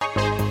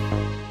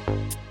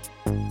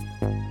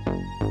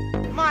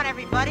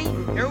everybody.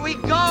 Here we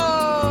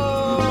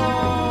go!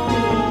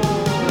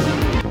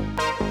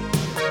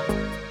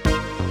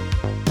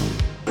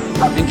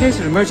 In case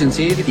of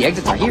emergency, the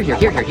exits are here,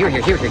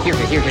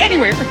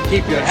 anywhere.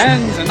 Keep your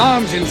hands and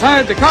arms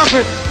inside the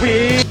carpet.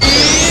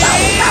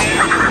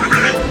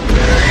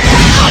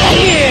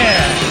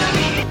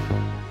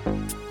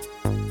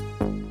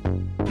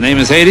 Name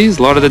is Hades,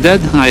 Lord of the Dead.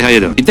 Hi, how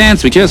you doing? We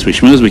dance, we kiss, we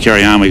schmooze, we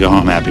carry on, we go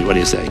home happy. What do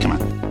you say? Come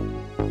on.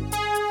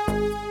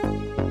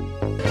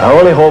 I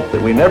only hope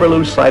that we never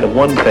lose sight of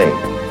one thing,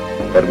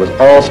 that it was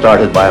all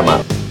started by a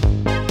mouse.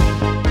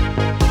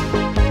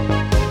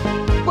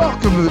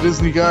 Welcome to the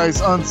Disney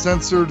Guys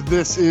Uncensored.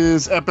 This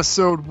is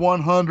episode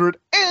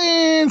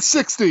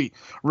 160,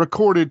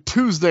 recorded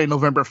Tuesday,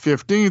 November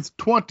 15th,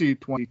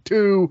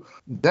 2022.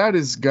 That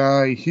is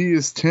Guy, he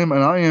is Tim,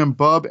 and I am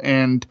Bub,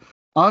 and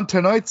on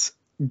tonight's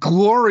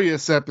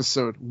glorious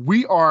episode,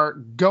 we are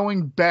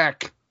going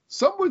back,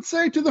 some would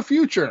say, to the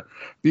future,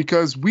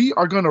 because we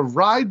are going to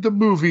ride the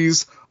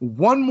movies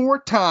one more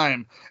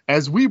time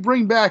as we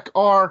bring back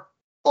our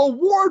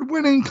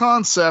award-winning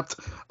concept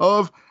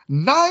of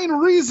 9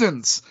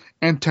 reasons.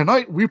 And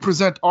tonight we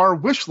present our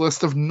wish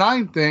list of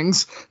 9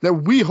 things that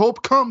we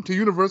hope come to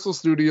Universal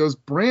Studios'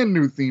 brand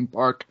new theme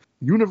park,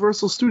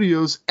 Universal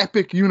Studios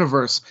Epic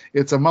Universe.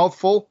 It's a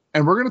mouthful,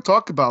 and we're going to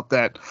talk about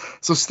that.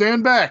 So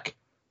stand back,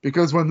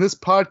 because when this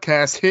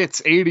podcast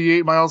hits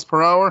 88 miles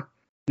per hour,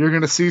 you're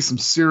going to see some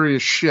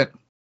serious shit.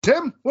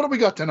 Tim, what do we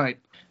got tonight?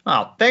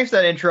 Oh, thanks for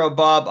that intro,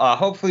 Bob.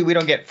 Hopefully we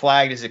don't get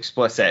flagged as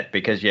explicit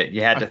because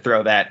you had to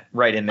throw that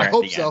right in there at the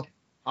end.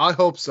 I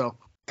hope so.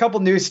 Couple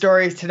news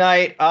stories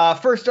tonight.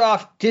 First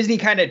off, Disney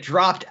kind of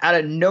dropped out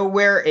of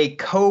nowhere a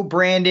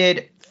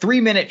co-branded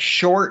 3-minute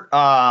short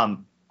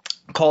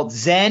called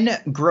Zen,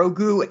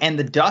 Grogu, and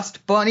the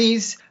Dust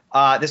Bunnies.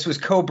 This was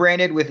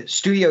co-branded with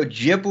Studio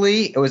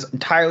Ghibli. It was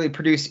entirely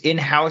produced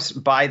in-house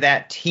by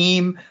that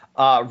team.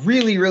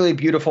 Really, really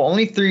beautiful.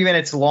 Only 3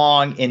 minutes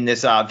long in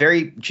this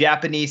very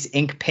Japanese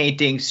ink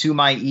painting,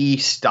 Sumai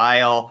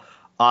style.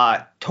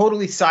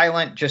 Totally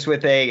silent, just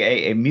with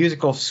a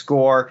musical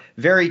score.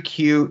 Very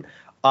cute.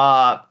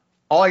 All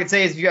I can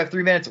say is if you have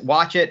 3 minutes,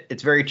 watch it.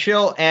 It's very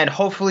chill. And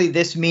hopefully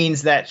this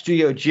means that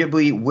Studio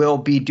Ghibli will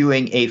be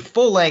doing a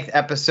full-length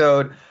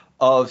episode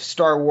of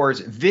Star Wars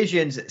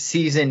Visions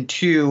Season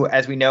 2.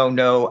 As we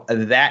know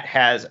that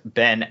has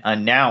been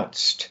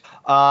announced.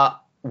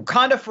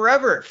 Wakanda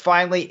Forever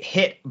finally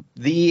hit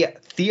the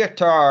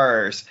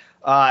theaters.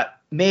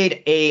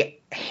 Made a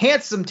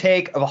handsome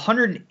take of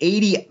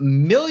 $180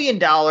 million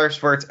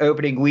for its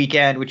opening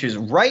weekend, which is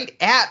right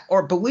at,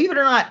 or believe it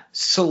or not,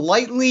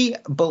 slightly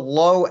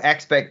below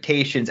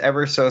expectations,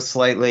 ever so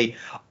slightly.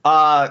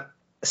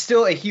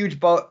 Still a huge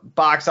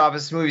box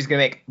office. This movie is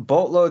going to make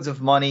boatloads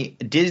of money.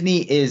 Disney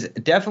is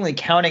definitely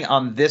counting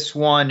on this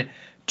one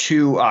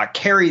to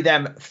carry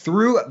them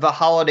through the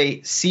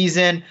holiday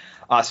season.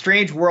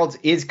 Strange Worlds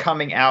is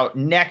coming out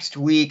next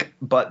week,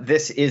 but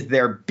this is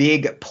their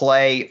big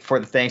play for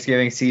the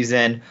Thanksgiving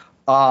season.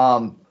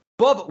 Bob,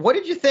 what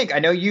did you think? I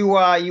know you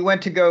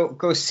went to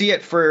go see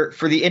it for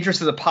the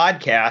interest of the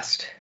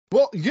podcast.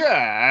 Well,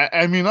 yeah,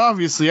 I mean,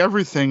 obviously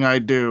everything I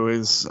do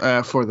is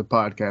for the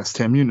podcast,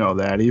 Tim. You know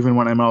that. Even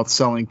when I'm out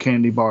selling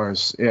candy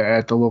bars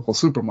at the local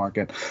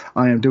supermarket,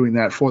 I am doing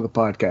that for the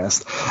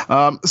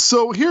podcast.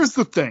 So here's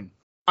the thing.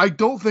 I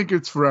don't think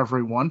it's for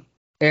everyone.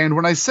 And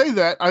when I say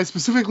that, I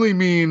specifically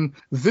mean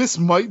this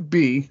might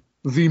be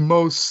the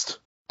most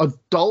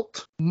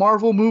adult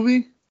Marvel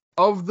movie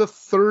of the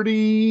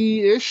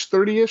 30-ish,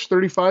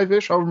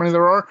 35-ish, however many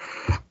there are.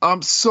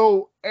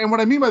 And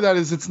what I mean by that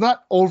is it's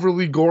not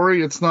overly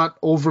gory. It's not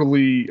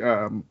overly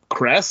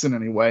crass in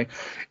any way.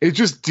 It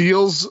just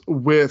deals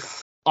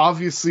with,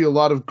 obviously, a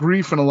lot of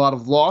grief and a lot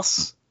of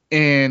loss.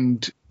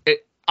 And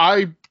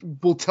I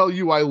will tell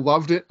you, I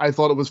loved it. I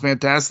thought it was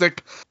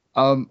fantastic.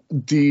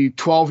 The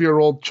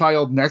 12-year-old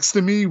child next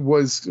to me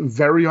was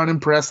very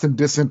unimpressed and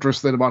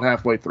disinterested about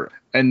halfway through.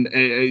 And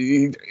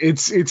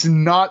it's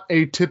not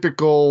a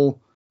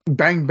typical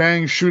bang,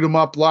 bang, shoot 'em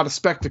up, lot of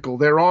spectacle.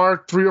 There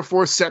are 3 or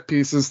 4 set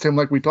pieces, Tim,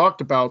 like we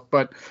talked about.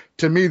 But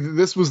to me,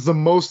 this was the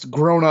most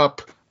grown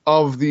up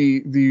of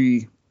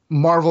the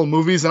Marvel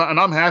movies. And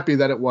I'm happy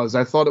that it was.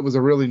 I thought it was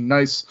a really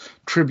nice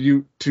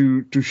tribute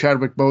to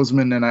Chadwick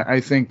Boseman. And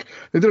I think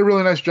they did a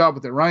really nice job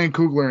with it. Ryan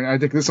Coogler, and I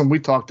think this one we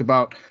talked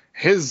about,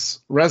 his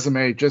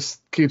resume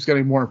just keeps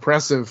getting more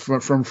impressive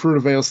from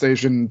Fruitvale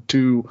Station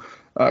to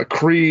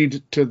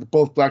Creed to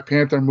both Black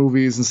Panther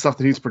movies and stuff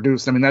that he's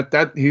produced. I mean,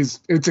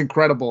 it's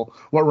incredible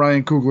what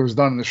Ryan Coogler's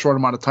done in the short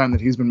amount of time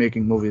that he's been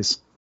making movies.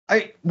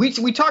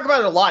 We talk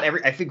about it a lot.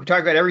 I think we talk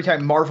about it every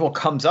time Marvel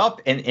comes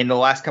up in the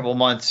last couple of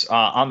months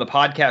on the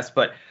podcast.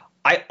 But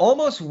I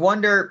almost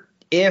wonder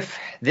if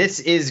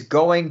this is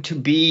going to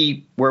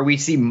be where we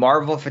see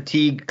Marvel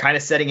fatigue kind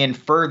of setting in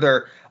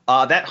further.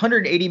 That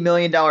 $180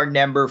 million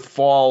number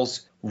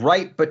falls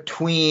right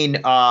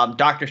between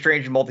Doctor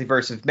Strange and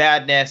Multiverse of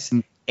Madness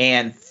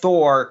and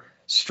Thor.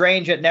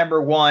 Strange at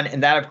number 1,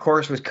 and that, of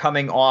course, was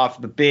coming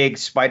off the big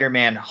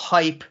Spider-Man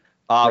hype.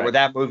 where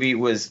that movie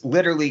was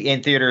literally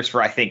in theaters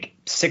for, I think,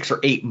 6 or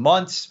 8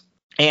 months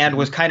and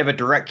was kind of a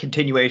direct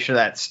continuation of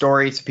that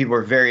story. So people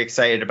were very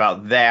excited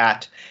about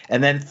that.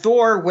 And then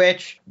Thor,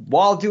 which,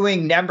 while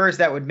doing numbers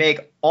that would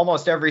make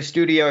almost every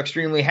studio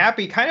extremely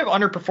happy, kind of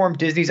underperformed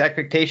Disney's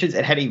expectations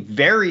and had a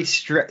very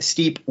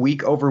steep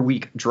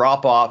week-over-week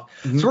drop-off.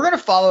 So we're going to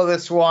follow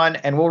this one,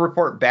 and we'll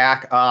report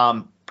back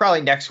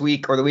probably next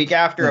week or the week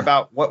after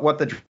about what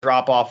the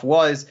drop-off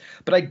was.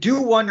 But I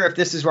do wonder if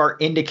this is our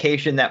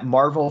indication that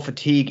Marvel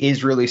fatigue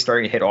is really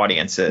starting to hit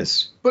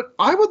audiences. But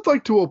I would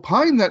like to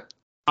opine that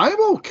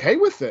I'm okay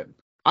with it.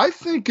 I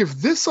think if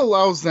this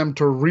allows them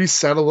to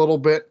reset a little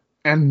bit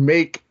and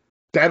make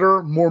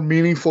better, more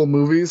meaningful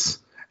movies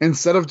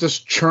instead of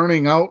just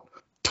churning out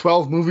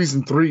 12 movies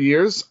in 3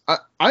 years,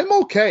 I'm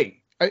okay.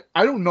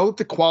 I don't know that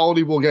the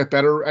quality will get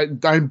better.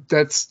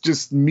 That's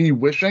just me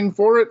wishing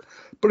for it.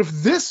 But if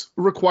this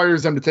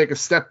requires them to take a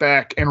step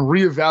back and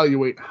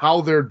reevaluate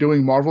how they're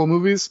doing Marvel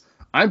movies,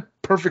 I'm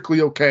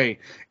perfectly okay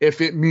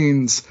if it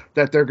means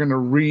that they're going to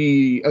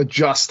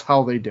readjust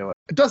how they do it.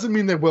 It doesn't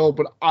mean they will,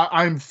 but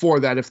I'm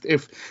for that if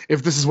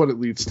this is what it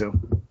leads to.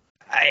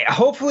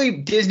 Hopefully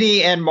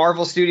Disney and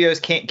Marvel Studios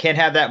can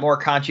have that more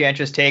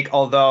conscientious take,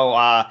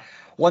 although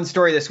one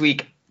story this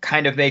week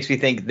kind of makes me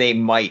think they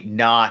might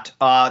not.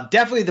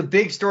 Definitely the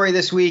big story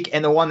this week,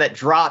 and the one that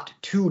dropped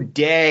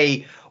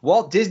today,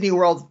 Walt Disney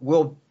World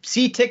will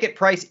see ticket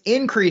price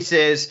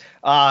increases.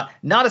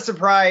 Not a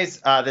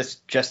surprise. This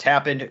just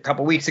happened a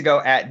couple weeks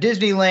ago at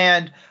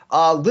Disneyland.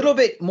 A little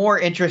bit more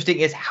interesting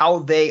is how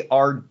they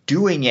are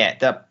doing it.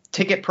 The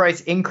ticket price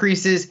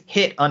increases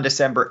hit on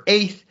December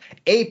 8th.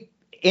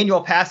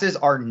 Annual passes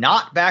are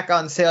not back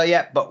on sale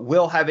yet, but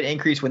will have an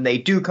increase when they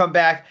do come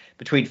back,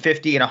 between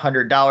 $50 and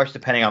 $100,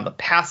 depending on the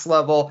pass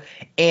level.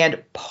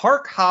 And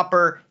Park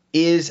Hopper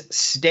is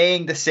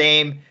staying the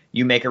same.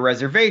 You make a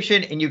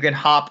reservation and you can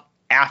hop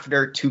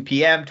after 2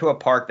 p.m. to a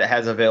park that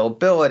has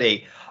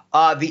availability.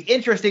 The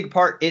interesting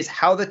part is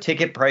how the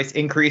ticket price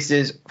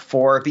increases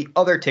for the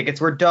other tickets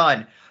were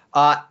done.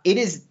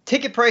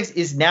 Ticket price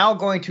is now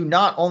going to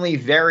not only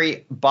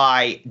vary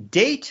by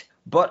date,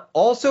 but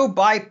also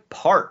by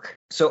park.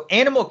 So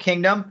Animal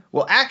Kingdom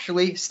will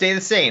actually stay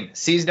the same,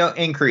 sees no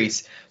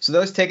increase. So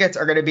those tickets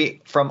are going to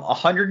be from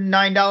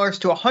 $109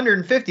 to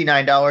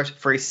 $159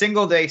 for a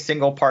single day,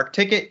 single park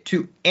ticket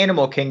to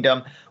Animal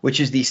Kingdom,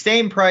 which is the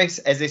same price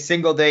as a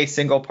single day,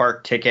 single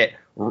park ticket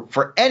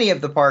for any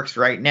of the parks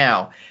right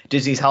now.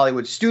 Disney's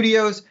Hollywood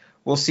Studios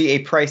will see a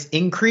price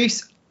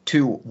increase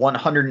to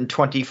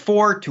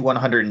 $124 to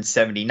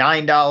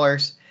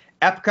 $179.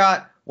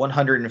 Epcot,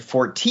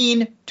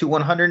 $114 to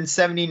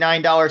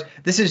 $179.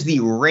 This is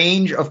the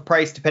range of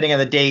price depending on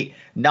the date.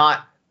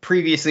 Not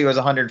previously it was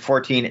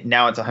 $114,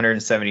 now it's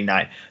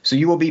 $179. So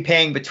you will be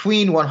paying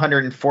between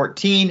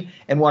 $114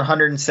 and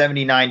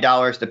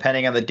 $179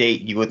 depending on the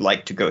date you would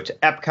like to go to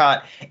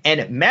Epcot.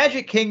 And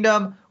Magic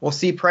Kingdom will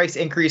see price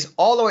increase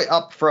all the way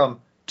up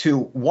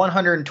to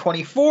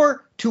 $124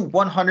 to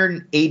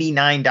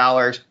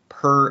 $189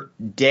 per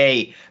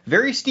day.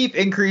 Very steep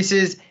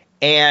increases,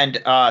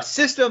 and a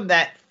system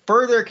that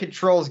further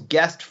controls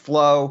guest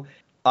flow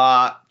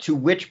to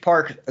which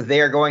park they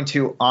are going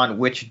to on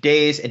which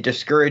days, and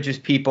discourages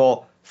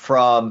people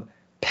from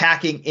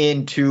packing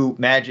into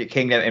Magic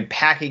Kingdom and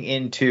packing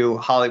into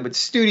Hollywood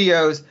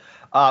Studios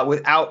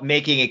without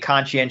making a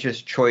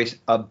conscientious choice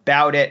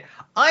about it.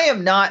 I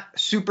am not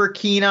super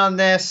keen on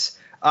this.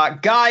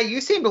 Guy, you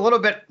seemed a little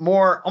bit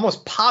more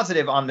almost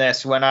positive on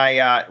this when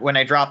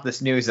I dropped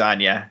this news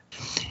on you.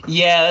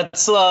 Yeah,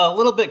 it's a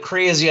little bit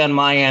crazy on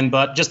my end,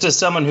 but just as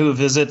someone who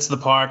visits the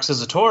parks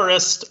as a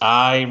tourist,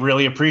 I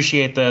really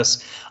appreciate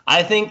this.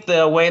 I think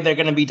the way they're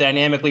going to be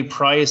dynamically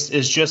priced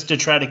is just to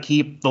try to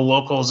keep the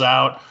locals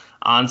out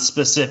on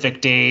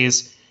specific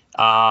days,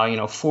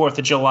 4th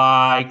of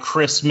July,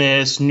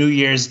 Christmas, New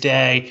Year's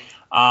Day.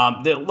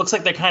 It looks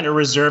like they're kind of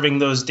reserving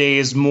those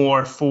days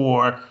more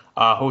for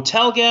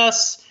hotel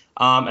guests.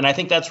 And I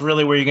think that's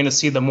really where you're going to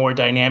see the more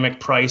dynamic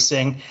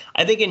pricing.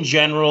 I think in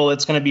general,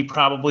 it's going to be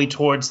probably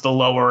towards the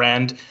lower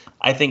end.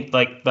 I think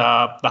like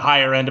the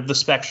higher end of the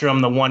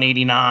spectrum, the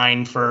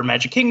 $189 for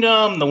Magic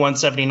Kingdom, the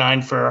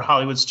 $179 for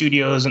Hollywood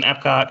Studios and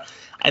Epcot.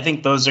 I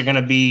think those are going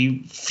to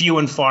be few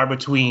and far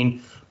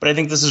between. But I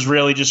think this is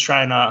really just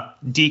trying to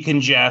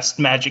decongest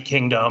Magic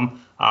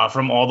Kingdom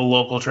from all the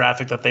local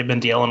traffic that they've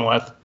been dealing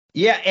with.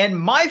 Yeah, and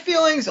my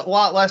feelings a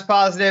lot less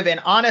positive, and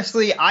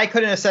honestly, I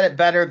couldn't have said it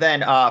better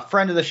than a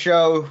friend of the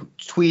show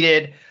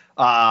tweeted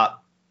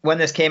when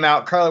this came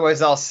out. Carly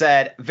Wiesel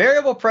said,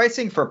 variable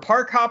pricing for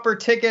Park Hopper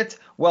tickets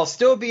while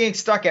still being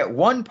stuck at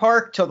one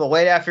park till the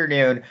late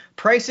afternoon.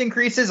 Price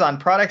increases on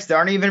products that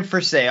aren't even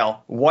for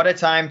sale. What a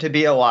time to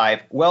be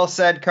alive. Well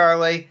said,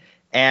 Carly,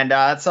 and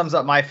that sums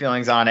up my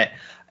feelings on it.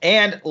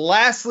 And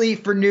lastly,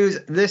 for news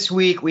this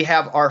week, we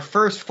have our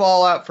first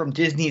fallout from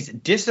Disney's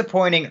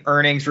disappointing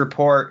earnings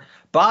report.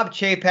 Bob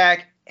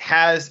Chapek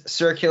has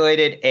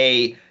circulated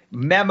a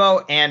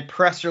memo and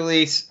press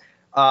release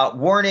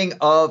warning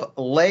of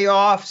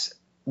layoffs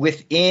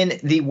within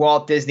the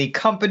Walt Disney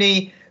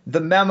Company. the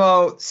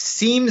memo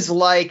seems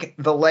like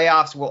the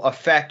layoffs will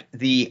affect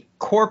the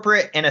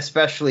corporate and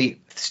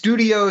especially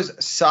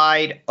studios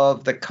side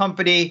of the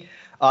company.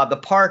 The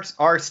parks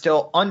are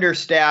still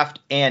understaffed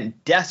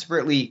and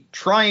desperately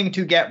trying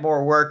to get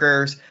more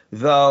workers,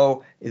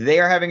 though they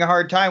are having a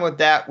hard time with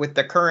that, with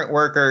the current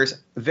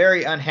workers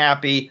very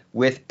unhappy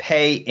with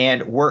pay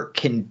and work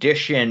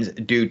conditions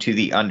due to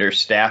the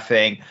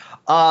understaffing.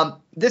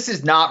 This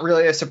is not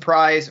really a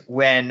surprise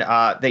when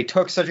they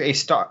took such a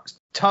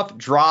tough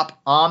drop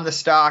on the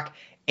stock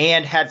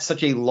and had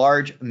such a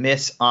large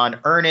miss on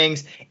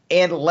earnings.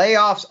 And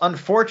layoffs,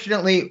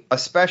 unfortunately,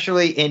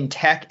 especially in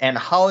tech and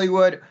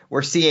Hollywood,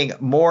 we're seeing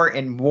more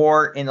and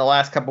more in the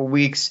last couple of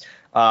weeks.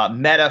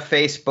 Meta,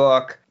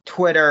 Facebook,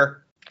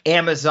 Twitter,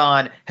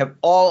 Amazon have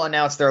all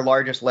announced their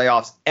largest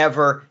layoffs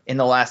ever in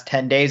the last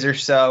 10 days or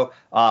so.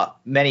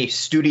 Many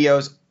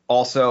studios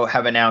also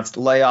have announced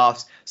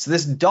layoffs. So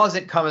this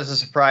doesn't come as a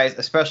surprise,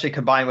 especially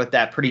combined with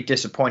that pretty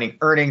disappointing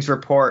earnings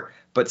report,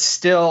 but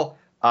still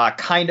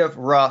kind of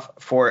rough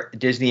for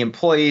Disney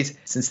employees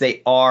since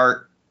they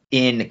are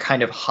in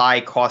kind of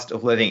high cost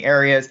of living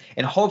areas.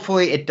 And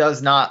hopefully it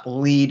does not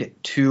lead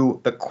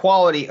to the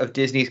quality of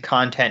Disney's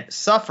content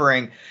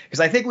suffering, because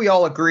I think we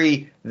all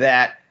agree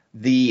that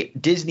the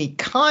Disney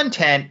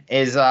content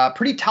is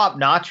pretty top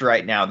notch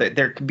right now.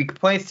 There can be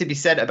complaints to be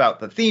said about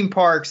the theme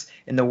parks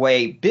and the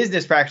way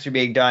business practices are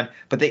being done,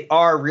 but they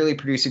are really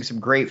producing some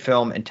great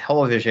film and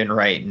television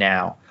right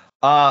now.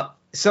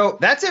 So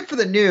that's it for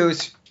the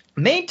news.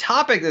 Main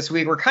topic this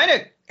week, we're kind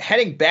of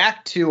heading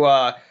back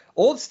to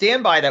old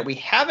standby that we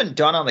haven't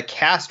done on the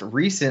cast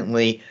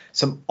recently,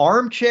 some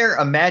armchair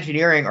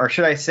Imagineering, or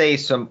should I say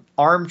some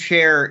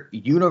armchair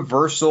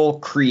Universal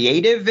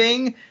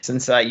creativing,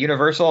 since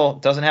Universal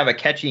doesn't have a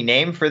catchy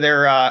name for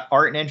their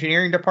art and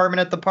engineering department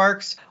at the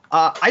parks.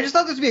 I just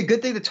thought this would be a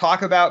good thing to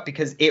talk about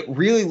because it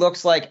really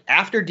looks like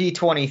after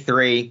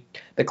D23,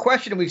 the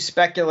question we've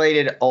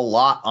speculated a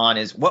lot on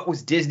is what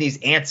was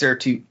Disney's answer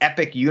to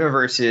Epic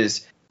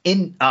Universe's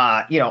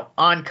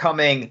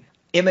oncoming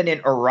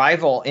imminent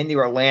arrival in the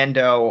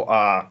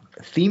Orlando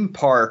theme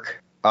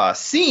park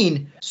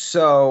scene.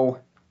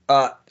 So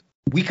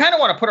we kind of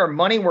want to put our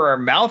money where our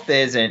mouth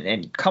is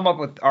and come up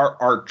with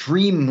our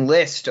dream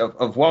list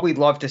of what we'd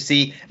love to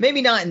see.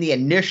 Maybe not in the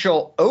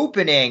initial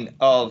opening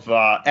of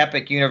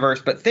Epic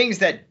Universe, but things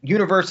that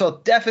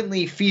Universal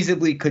definitely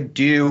feasibly could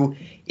do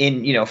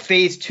in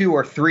phase 2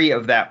 or 3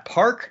 of that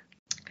park.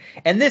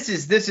 And this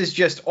is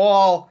just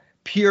all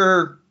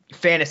pure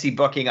fantasy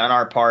booking on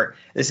our part.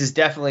 This is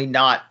definitely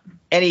not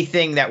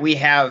anything that we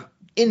have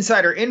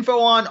insider info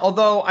on,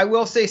 although I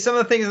will say some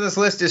of the things on this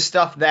list is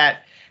stuff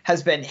that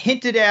has been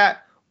hinted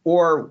at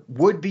or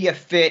would be a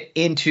fit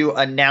into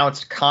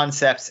announced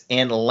concepts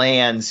and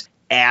lands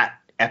at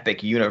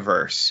Epic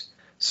Universe.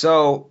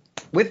 So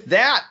with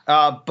that,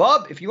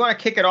 Bub, if you want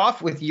to kick it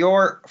off with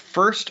your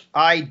first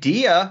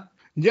idea.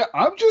 Yeah,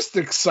 I'm just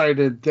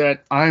excited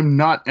that I'm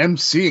not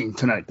emceeing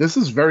tonight. This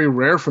is very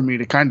rare for me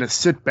to kind of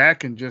sit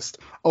back and just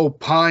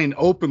opine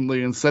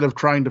openly instead of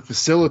trying to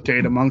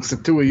facilitate amongst the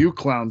two of you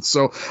clowns.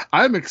 So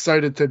I'm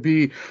excited to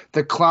be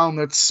the clown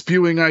that's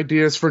spewing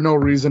ideas for no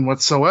reason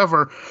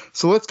whatsoever.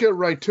 So let's get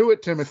right to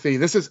it, Timothy.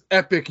 This is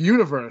Epic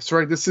Universe,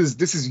 right? This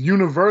is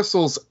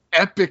Universal's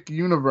Epic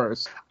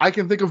Universe. I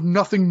can think of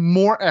nothing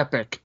more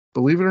epic,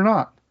 believe it or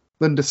not,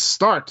 than to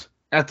start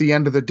at the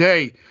end of the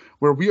day,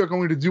 where we are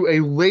going to do a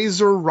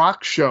laser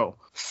rock show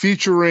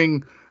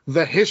featuring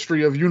the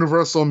history of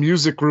Universal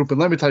Music Group. And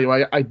let me tell you,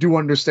 I do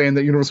understand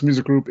that Universal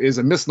Music Group is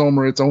a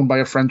misnomer. It's owned by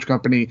a French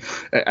company.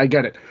 I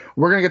get it.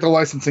 We're going to get the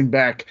licensing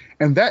back.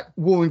 And that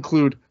will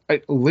include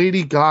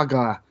Lady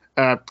Gaga,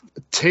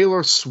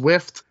 Taylor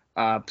Swift,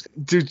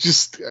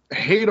 just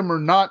hate him or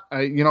not,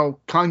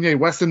 Kanye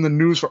West in the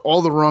news for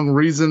all the wrong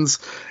reasons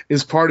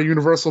is part of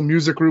Universal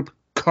Music Group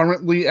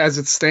currently as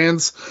it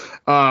stands.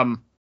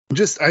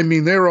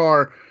 There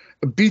are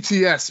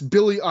BTS,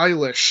 Billie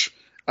Eilish,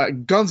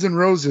 Guns N'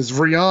 Roses,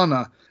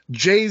 Rihanna,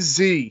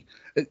 Jay-Z,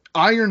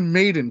 Iron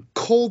Maiden,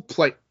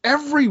 Coldplay.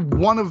 Every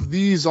one of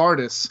these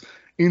artists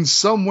in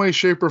some way,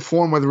 shape, or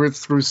form, whether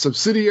it's through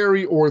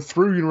subsidiary or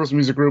through Universal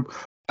Music Group,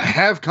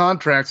 have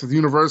contracts with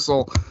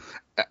Universal.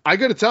 I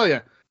got to tell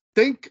you,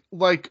 think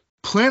like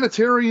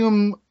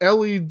planetarium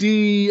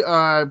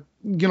LED,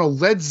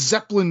 Led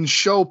Zeppelin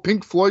show,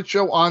 Pink Floyd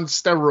show on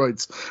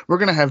steroids. We're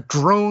going to have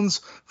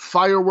drones,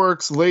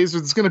 fireworks, lasers.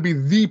 It's going to be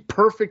the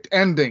perfect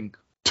ending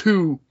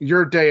to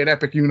your day at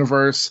Epic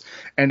Universe.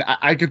 And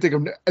I can think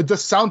of the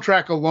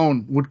soundtrack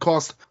alone would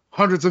cost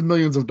hundreds of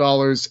millions of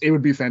dollars. It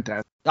would be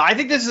fantastic. I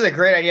think this is a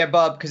great idea,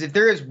 Bub, because if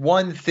there is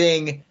one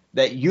thing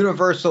that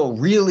Universal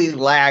really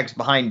lags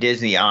behind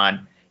Disney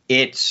on,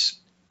 it's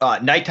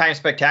nighttime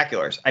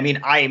spectaculars. I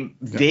mean, I'm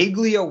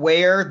vaguely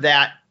aware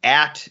that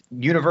at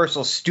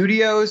Universal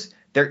Studios,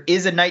 there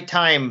is a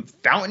nighttime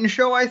fountain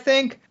show, I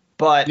think,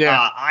 but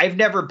I've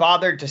never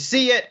bothered to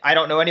see it. I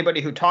don't know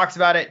anybody who talks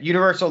about it.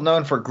 Universal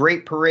known for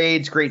great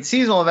parades, great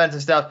seasonal events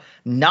and stuff,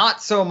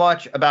 not so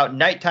much about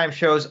nighttime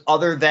shows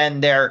other than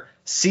their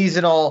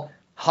seasonal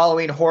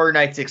Halloween Horror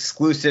Nights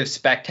exclusive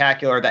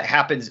spectacular that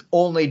happens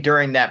only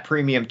during that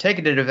premium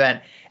ticketed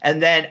event. And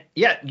then,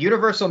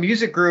 Universal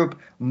Music Group,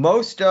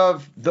 most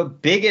of the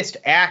biggest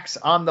acts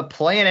on the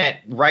planet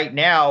right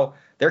now,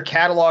 their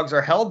catalogs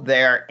are held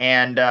there.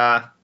 And,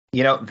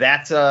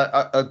 that's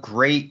a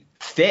great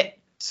fit.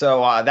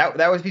 So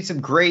that would be some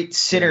great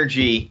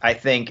synergy, I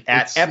think,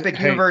 at Epic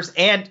Universe.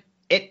 And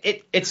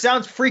it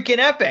sounds freaking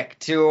epic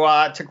to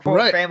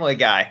quote Family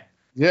Guy.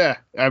 Yeah,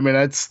 I mean,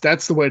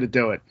 that's the way to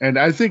do it. And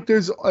I think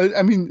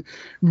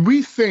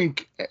we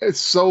think it's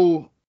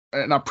so,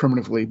 not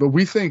primitively, but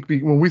we think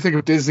when we think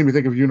of Disney, we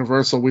think of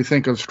Universal, we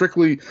think of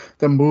strictly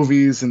the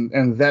movies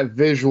and that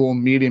visual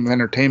medium of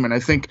entertainment.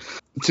 I think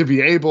to be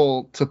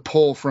able to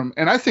pull from,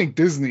 and I think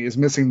Disney is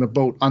missing the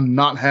boat on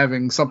not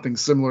having something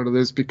similar to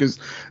this, because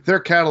their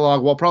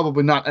catalog, while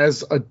probably not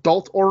as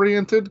adult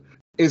oriented,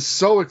 is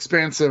so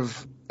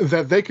expansive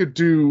that they could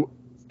do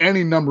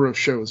any number of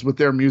shows with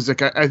their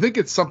music. I think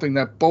it's something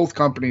that both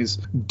companies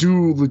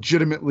do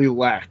legitimately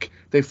lack.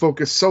 They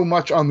focus so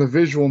much on the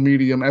visual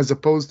medium as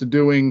opposed to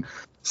doing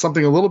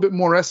something a little bit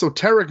more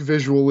esoteric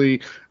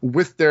visually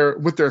with their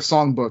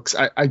songbooks.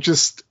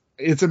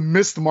 It's a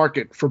missed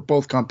market for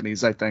both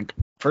companies, I think.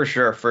 For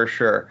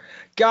sure.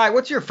 Guy,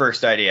 what's your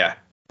first idea?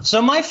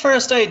 So my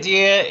first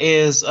idea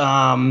is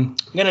going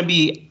to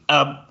be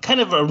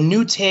kind of a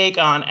new take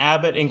on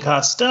Abbott and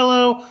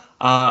Costello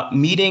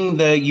meeting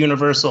the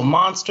Universal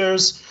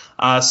monsters.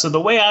 So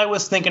the way I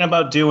was thinking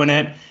about doing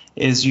it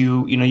is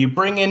you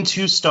bring in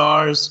two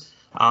stars,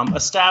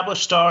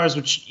 established stars,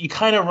 which you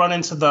kind of run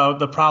into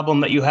the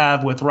problem that you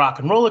have with Rock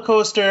and Roller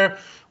Coaster,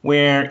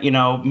 where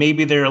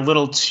maybe they're a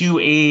little too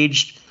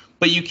aged,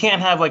 but you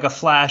can't have like a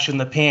flash in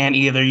the pan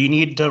either. You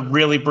need to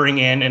really bring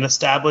in an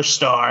established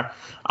star.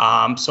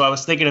 So I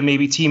was thinking of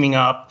maybe teaming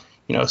up,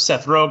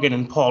 Seth Rogen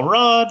and Paul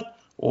Rudd,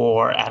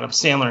 or Adam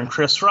Sandler and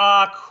Chris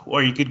Rock,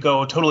 or you could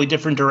go a totally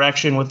different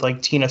direction with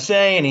like Tina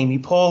Fey and Amy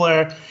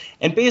Poehler.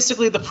 And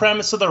basically the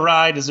premise of the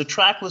ride is a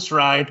trackless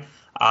ride,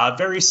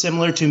 very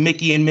similar to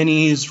Mickey and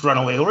Minnie's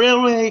Runaway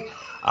Railway,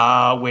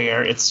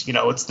 where it's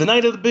the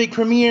night of the big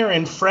premiere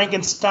and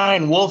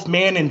Frankenstein,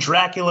 Wolfman, and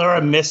Dracula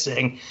are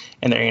missing,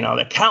 and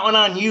they're counting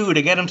on you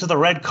to get them to the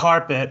red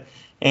carpet,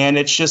 and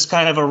it's just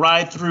kind of a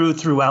ride through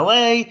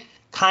LA,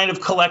 kind of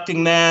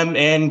collecting them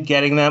and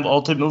getting them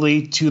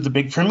ultimately to the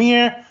big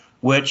premiere,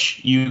 which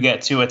you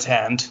get to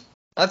attend.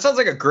 That sounds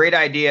like a great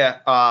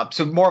idea.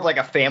 So more of like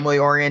a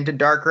family-oriented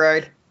dark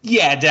ride?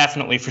 Yeah,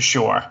 definitely, for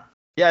sure.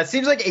 Yeah, it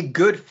seems like a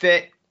good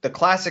fit, the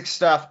classic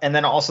stuff, and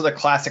then also the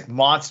classic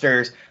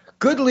monsters.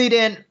 Good lead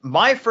in.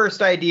 My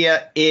first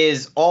idea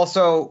is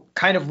also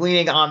kind of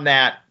leaning on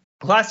that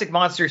classic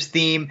monsters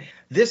theme.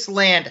 This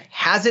land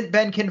hasn't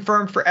been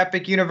confirmed for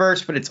Epic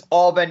Universe, but it's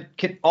all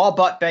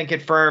but been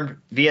confirmed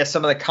via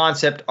some of the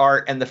concept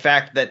art and the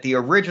fact that the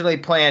originally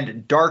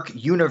planned Dark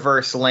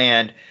Universe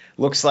land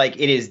looks like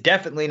it is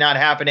definitely not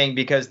happening,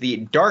 because the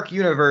Dark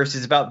Universe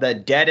is about the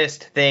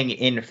deadest thing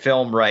in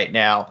film right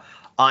now.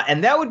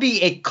 And that would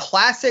be a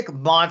classic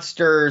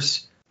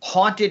monsters,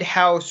 haunted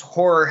house,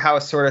 horror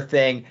house sort of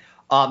thing.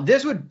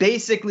 This would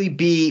basically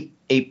be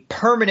a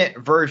permanent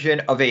version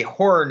of a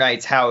Horror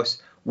Nights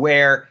house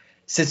where,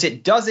 since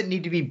it doesn't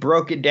need to be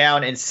broken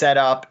down and set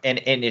up and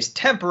is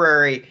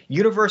temporary,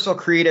 Universal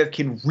Creative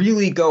can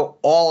really go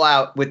all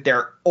out with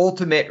their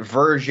ultimate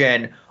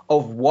version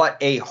of what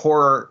a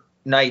Horror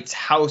Nights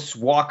house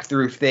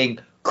walkthrough thing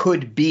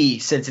could be.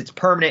 Since it's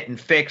permanent and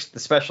fixed, the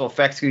special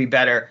effects could be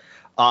better,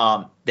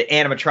 the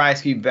animatronics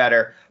could be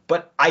better.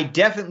 But I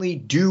definitely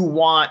do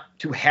want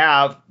to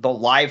have the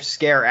live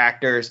scare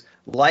actors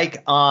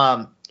like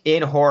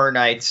in Horror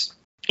Nights,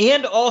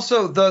 and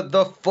also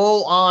the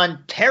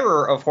full-on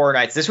terror of Horror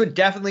Nights. This would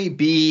definitely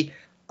be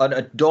an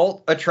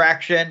adult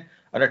attraction,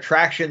 an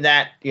attraction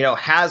that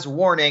has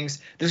warnings.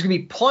 There's going to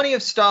be plenty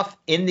of stuff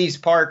in these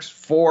parks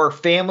for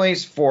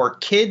families, for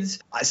kids.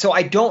 So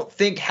I don't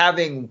think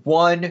having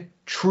one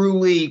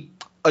truly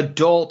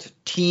adult,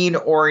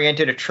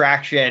 teen-oriented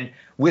attraction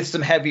with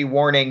some heavy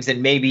warnings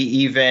and maybe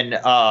even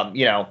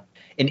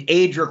an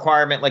age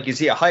requirement, like you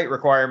see a height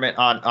requirement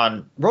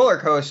on roller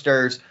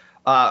coasters,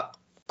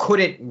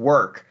 couldn't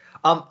work.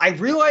 I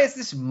realize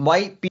this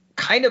might be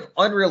kind of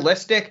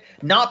unrealistic,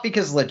 not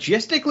because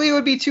logistically it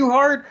would be too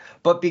hard,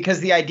 but because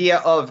the idea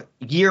of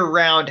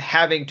year-round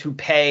having to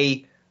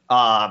pay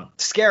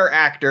scare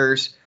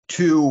actors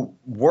to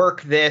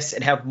work this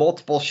and have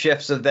multiple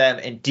shifts of them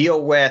and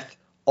deal with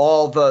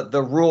all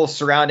the rules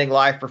surrounding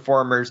live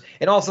performers,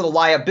 and also the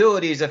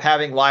liabilities of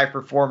having live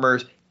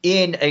performers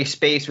in a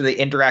space where they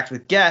interact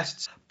with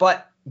guests.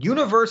 But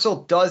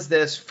Universal does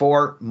this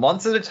for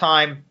months at a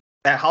time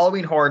at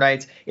Halloween Horror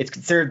Nights. It's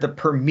considered the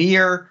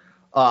premier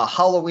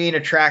Halloween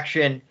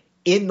attraction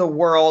in the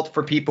world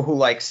for people who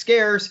like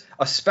scares,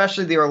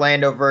 especially the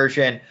Orlando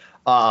version.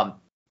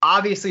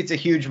 Obviously, it's a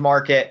huge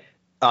market.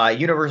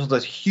 Universal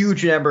does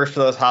huge numbers for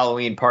those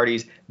Halloween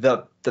parties.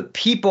 The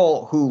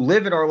people who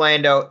live in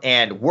Orlando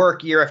and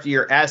work year after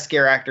year as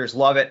scare actors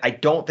love it. I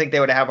don't think they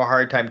would have a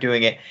hard time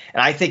doing it.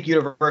 And I think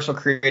Universal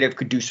Creative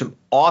could do some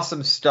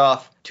awesome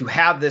stuff to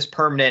have this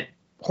permanent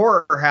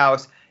horror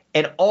house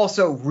and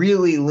also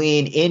really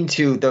lean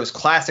into those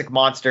classic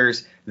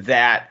monsters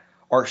that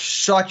are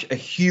such a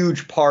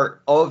huge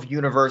part of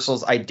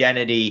Universal's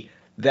identity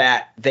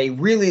that they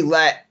really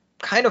let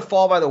kind of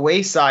fall by the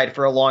wayside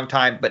for a long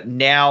time, but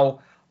now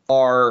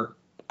are,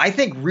 I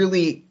think,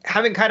 really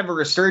having kind of a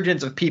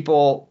resurgence of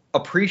people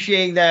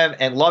appreciating them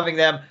and loving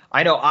them.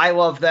 I know I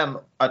love them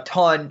a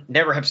ton,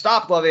 never have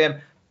stopped loving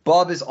them.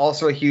 Bub is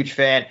also a huge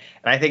fan,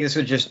 and I think this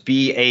would just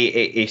be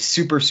a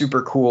super,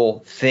 super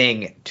cool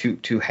thing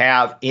to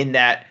have in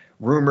that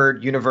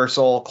rumored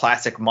Universal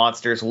Classic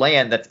Monsters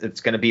land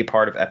that's going to be a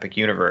part of Epic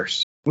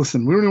Universe.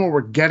 Listen, we don't know what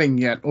we're getting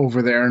yet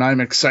over there, and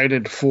I'm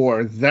excited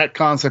for that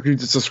concept you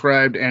just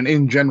described, and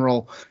in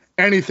general,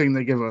 anything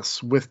they give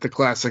us with the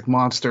classic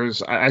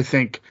monsters. I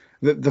think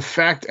that the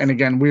fact, and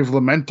again, we've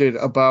lamented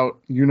about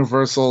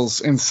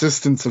Universal's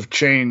insistence of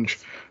change,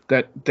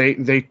 that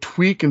they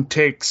tweak and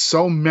take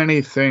so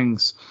many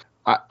things.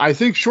 I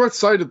think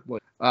short-sightedly.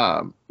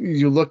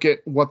 You look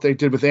at what they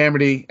did with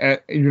Amity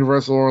at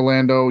Universal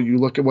Orlando. You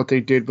look at what they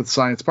did with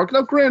Science Park.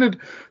 Now, granted,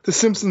 the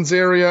Simpsons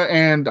area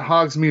and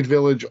Hogsmeade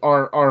Village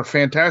are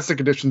fantastic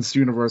additions to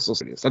Universal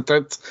Studios.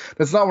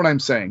 That's not what I'm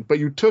saying. But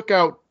you took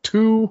out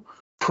two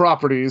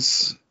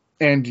properties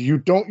and you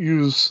don't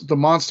use the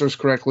monsters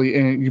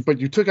correctly. But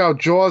you took out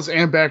Jaws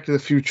and Back to the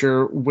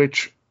Future,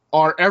 which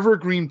are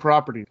evergreen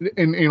properties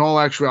in all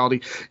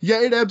actuality.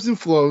 Yeah, it ebbs and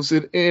flows.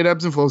 It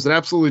ebbs and flows. It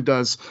absolutely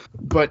does.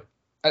 But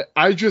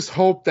I just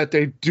hope that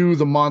they do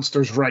the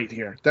monsters right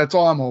here. That's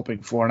all I'm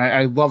hoping for. And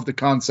I love the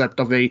concept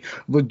of a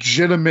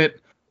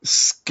legitimate,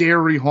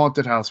 scary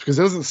haunted house, because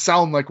it doesn't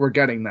sound like we're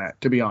getting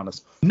that, to be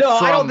honest. No,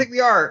 I don't think we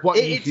are. What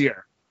you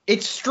hear.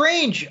 It's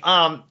strange.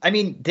 I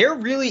mean, there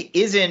really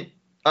isn't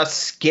a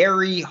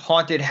scary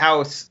haunted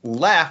house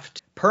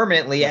left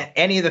permanently at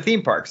any of the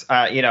theme parks.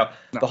 The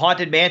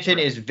Haunted Mansion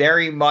is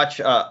very much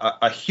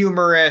a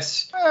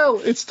humorous,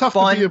 it's tough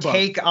fun to be above.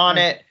 take on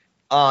it.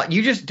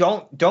 You just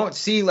don't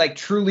see like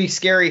truly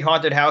scary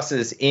haunted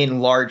houses in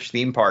large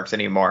theme parks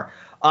anymore.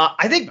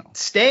 I think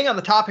staying on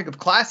the topic of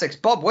classics,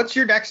 Bub, what's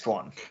your next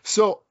one?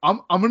 So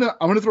I'm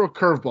gonna throw a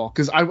curveball,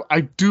 because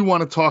I do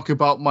want to talk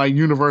about my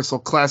Universal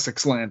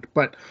Classics land,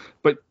 but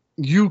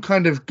you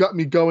kind of got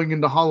me going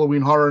into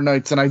Halloween Horror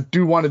Nights, and I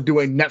do want to do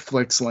a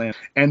Netflix land.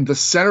 And the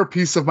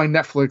centerpiece of my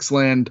Netflix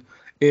land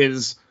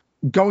is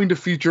going to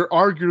feature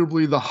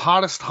arguably the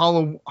hottest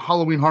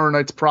Halloween Horror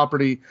Nights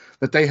property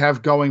that they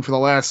have going for the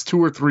last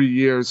 2 or 3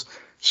 years.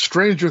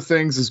 Stranger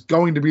Things is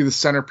going to be the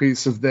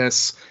centerpiece of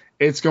this.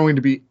 It's going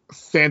to be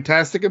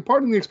fantastic, and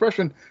pardon the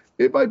expression,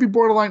 it might be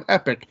borderline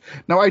epic.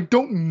 Now, I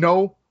don't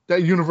know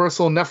that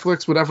Universal and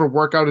Netflix would ever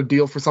work out a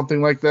deal for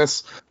something like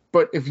this,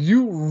 but if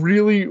you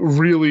really,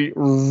 really,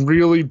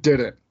 really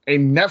did it, a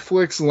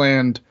Netflix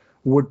land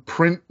would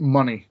print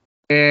money.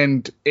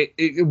 And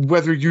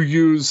whether you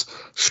use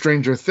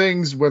Stranger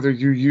Things, whether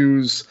you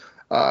use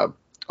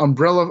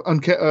Umbrella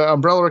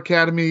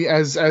Academy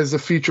as a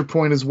feature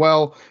point as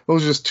well,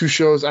 those are just two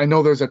shows. I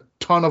know there's a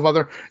ton of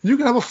other. You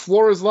can have a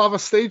Flora's Lava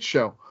stage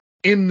show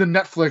in the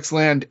Netflix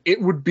land.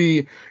 It would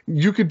be,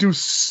 you could do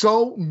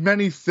so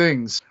many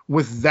things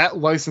with that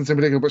license in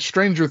particular, but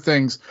Stranger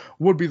Things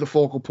would be the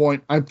focal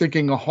point. I'm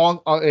thinking a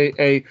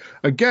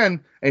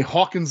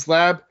Hawkins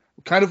Lab,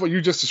 kind of what you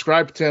just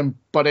described, Tim,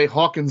 but a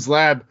Hawkins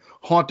Lab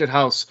haunted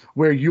house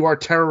where you are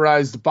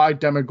terrorized by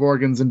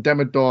demogorgons and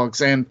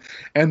demodogs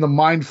and the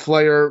mind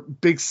flayer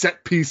big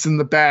set piece in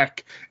the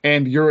back,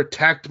 and you're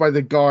attacked by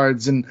the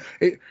guards, and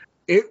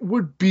it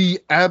would be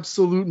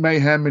absolute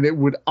mayhem, and it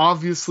would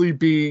obviously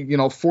be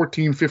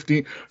 14,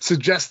 15,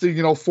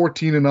 suggesting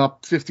 14 and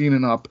up, 15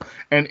 and up,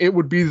 and it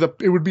would be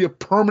a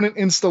permanent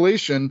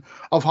installation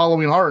of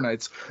Halloween Horror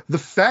Nights. The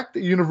fact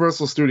that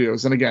Universal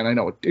Studios, and again, I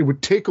know it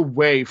would take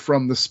away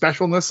from the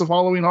specialness of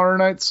Halloween Horror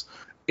Nights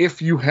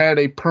if you had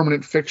a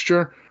permanent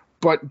fixture,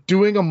 but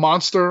doing a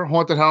monster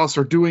haunted house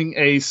or doing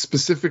a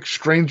specific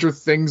Stranger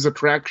Things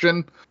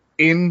attraction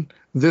in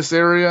this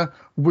area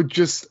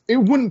it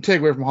wouldn't take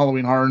away from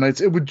Halloween Horror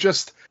Nights. It would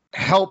just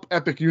help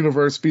Epic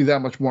Universe be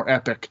that much more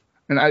epic.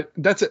 And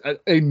that's a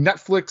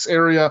Netflix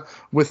area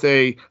with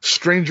a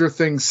Stranger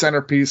Things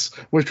centerpiece,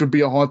 which would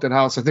be a haunted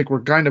house. I think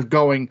we're kind of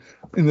going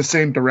in the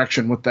same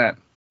direction with that.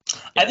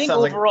 I think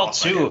overall,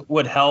 too, it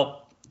would help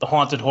the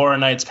Haunted Horror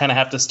Nights kind of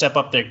have to step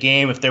up their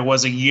game if there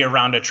was a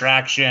year-round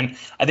attraction.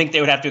 I think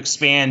they would have to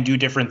expand, do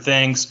different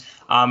things,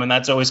 and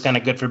that's always kind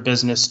of good for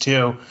business,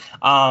 too.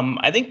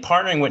 I think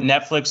partnering with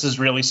Netflix is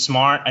really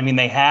smart. I mean,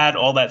 they had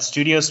all that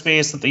studio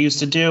space that they used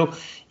to do.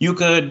 You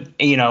could,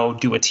 do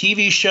a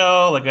TV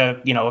show, like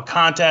a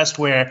contest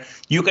where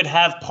you could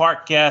have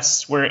park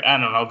guests where, I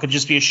don't know, it could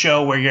just be a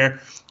show where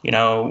you're,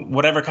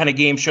 whatever kind of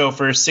game show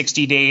for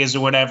 60 days or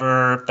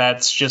whatever,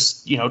 that's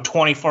just,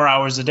 24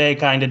 hours a day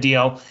kind of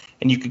deal.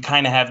 And you could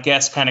kind of have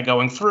guests kind of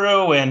going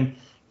through and,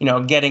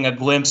 getting a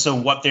glimpse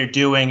of what they're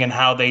doing and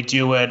how they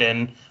do it.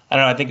 And I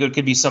don't know, I think it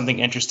could be something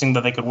interesting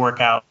that they could work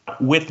out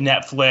with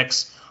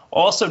Netflix.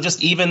 Also,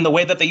 just even the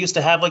way that they used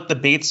to have like the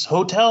Bates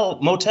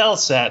motel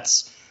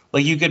sets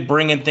Like you could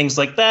bring in things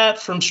like that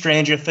from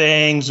Stranger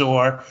Things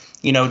or,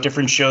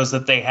 different shows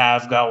that they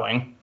have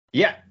going.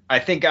 Yeah, I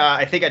think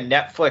a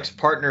Netflix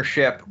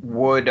partnership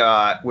would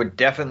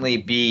definitely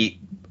be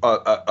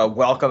a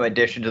welcome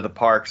addition to the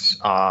parks.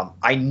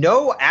 I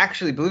know,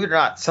 actually, believe it or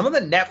not, some of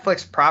the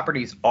Netflix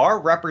properties are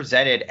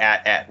represented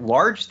at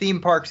large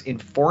theme parks in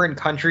foreign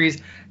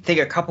countries. I think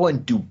a couple in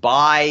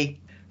Dubai,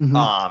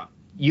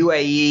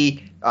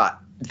 UAE.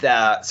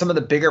 Some of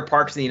the bigger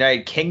parks in the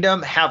United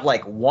Kingdom have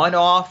like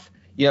one-off,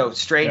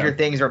 Stranger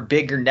Things or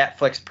bigger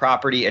Netflix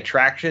property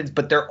attractions,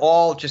 but they're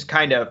all just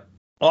kind of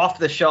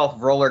off-the-shelf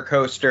roller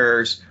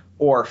coasters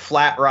or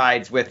flat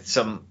rides with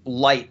some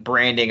light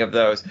branding of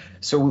those.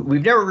 So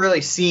we've never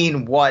really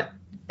seen what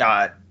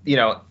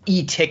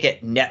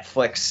e-ticket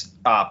Netflix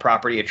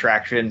property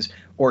attractions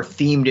or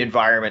themed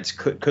environments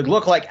could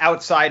look like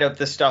outside of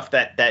the stuff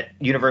that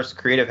Universal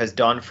Creative has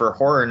done for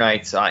Horror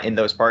Nights in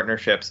those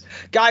partnerships.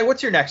 Guy,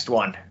 what's your next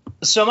one?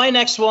 So my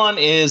next one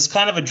is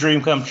kind of a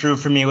dream come true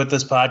for me with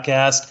this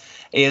podcast,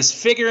 is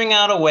figuring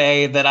out a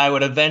way that I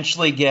would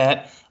eventually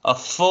get a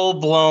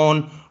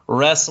full-blown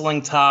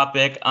wrestling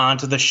topic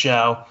onto the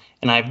show.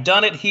 And I've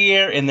done it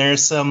here, and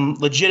there's some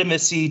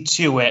legitimacy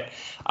to it.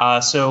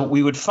 So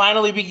we would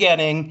finally be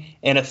getting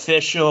an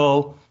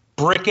official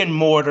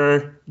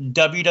brick-and-mortar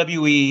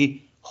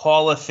WWE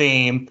Hall of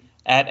Fame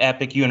at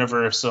Epic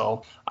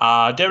Universal.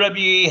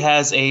 WWE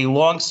has a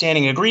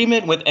long-standing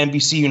agreement with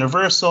NBC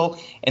Universal,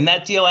 and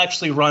that deal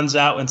actually runs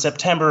out in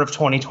September of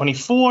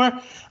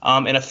 2024.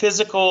 And a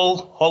physical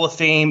Hall of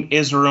Fame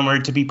is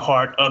rumored to be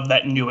part of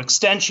that new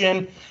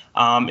extension.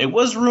 It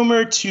was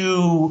rumored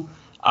to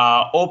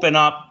open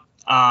up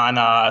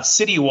on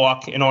City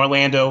Walk in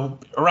Orlando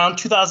around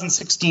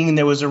 2016.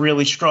 There was a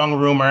really strong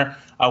rumor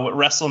with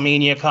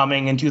WrestleMania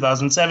coming in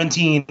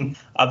 2017.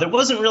 There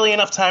wasn't really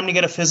enough time to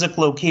get a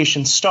physical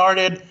location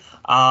started,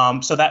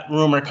 so that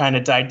rumor kind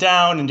of died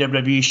down, and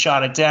WWE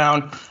shot it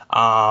down.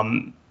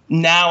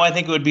 Now I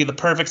think it would be the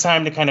perfect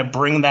time to kind of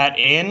bring that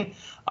in.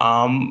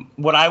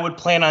 What I would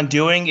plan on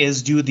doing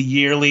is do the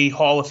yearly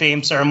Hall of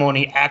Fame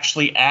ceremony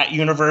actually at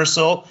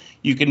Universal.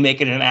 You can make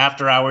it an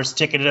after-hours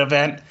ticketed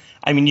event.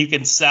 I mean, you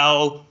can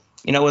sell,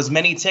 as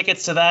many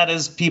tickets to that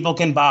as people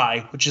can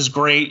buy, which is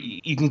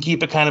great. You can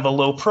keep it kind of a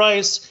low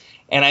price.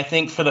 And I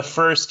think for the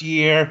first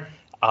year,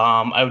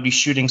 I would be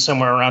shooting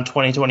somewhere around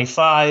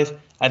 2025.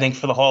 I think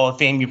for the Hall of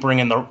Fame, you bring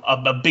in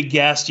a big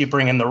guest. You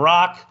bring in The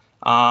Rock,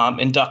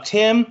 induct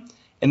him,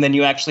 and then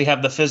you actually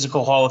have the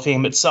physical Hall of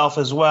Fame itself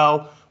as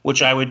well,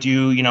 which I would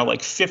do,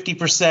 like 50%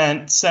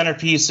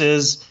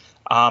 centerpieces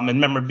and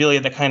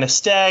memorabilia that kind of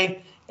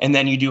stay. And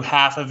then you do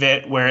half of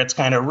it where it's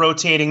kind of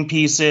rotating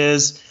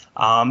pieces.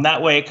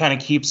 That way it kind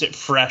of keeps it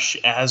fresh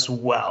as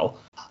well.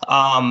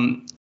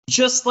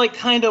 Just like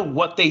kind of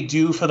what they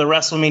do for the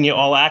WrestleMania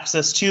All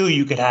Access too,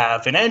 you could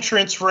have an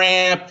entrance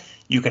ramp,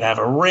 you could have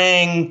a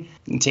ring,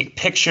 you can take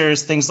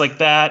pictures, things like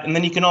that. And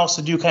then you can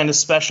also do kind of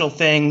special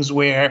things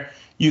where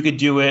you could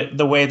do it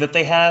the way that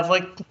they have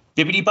like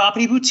Bibbidi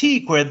Boppity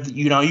Boutique, where,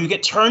 you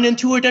get turned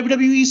into a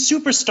WWE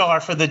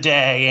superstar for the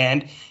day,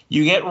 and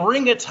you get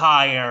ring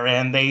attire,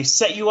 and they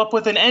set you up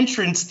with an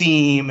entrance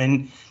theme,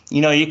 and,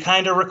 you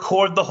kind of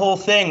record the whole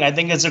thing. I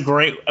think it's a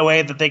great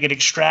way that they could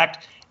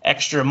extract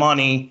extra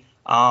money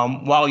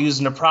while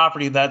using a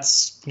property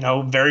that's,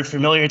 very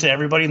familiar to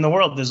everybody in the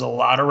world. There's a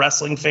lot of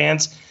wrestling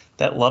fans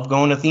that love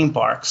going to theme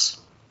parks.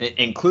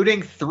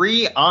 Including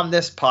 3 on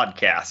this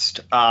podcast.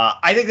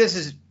 I think this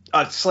is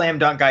a slam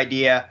dunk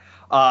idea.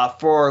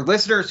 For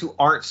listeners who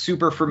aren't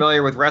super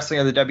familiar with wrestling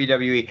or the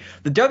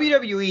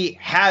WWE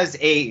has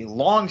a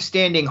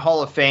long-standing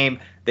Hall of Fame.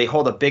 They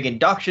hold a big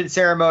induction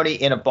ceremony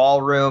in a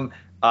ballroom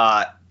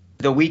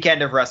the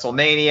weekend of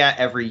WrestleMania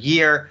every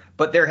year,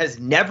 but there has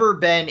never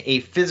been a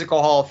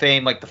physical Hall of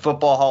Fame like the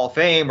Football Hall of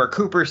Fame or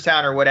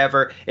Cooperstown or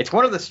whatever. It's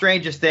one of the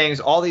strangest things.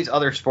 All these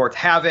other sports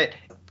have it.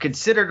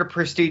 Considered a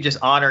prestigious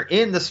honor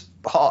in the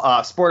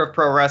sport of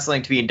pro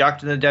wrestling to be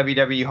inducted in the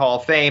WWE Hall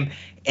of Fame,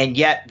 and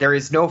yet there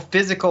is no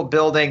physical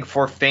building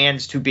for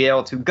fans to be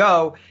able to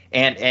go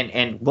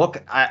and look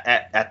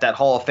at that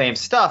Hall of Fame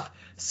stuff.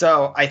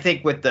 So I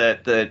think with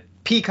the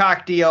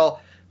Peacock deal,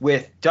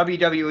 with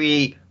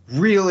WWE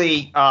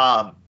really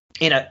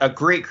in a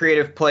great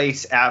creative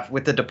place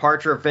with the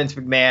departure of Vince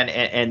McMahon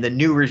and the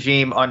new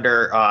regime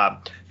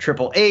under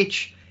Triple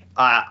H,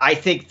 I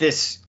think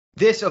this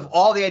of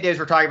all the ideas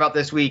we're talking about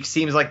this week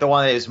seems like the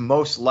one that is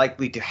most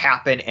likely to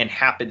happen and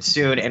happen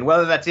soon. And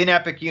whether that's in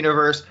Epic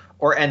Universe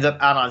or ends up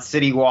out on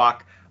City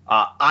Walk,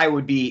 I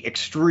would be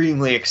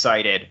extremely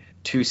excited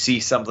to see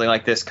something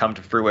like this come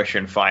to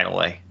fruition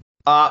finally.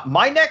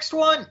 My next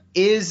one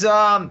is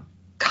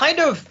kind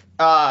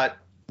of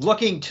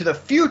looking to the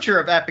future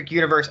of Epic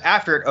Universe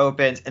after it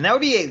opens, and that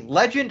would be a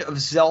Legend of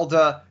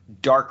Zelda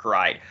Dark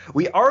Ride.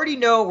 We already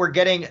know we're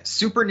getting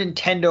Super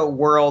Nintendo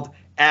World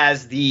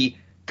as the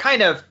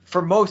kind of,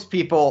 for most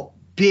people,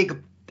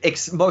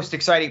 most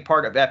exciting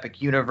part of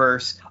Epic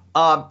Universe.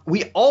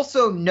 We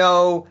also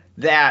know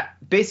that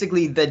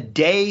basically the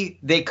day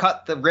they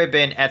cut the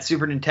ribbon at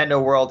Super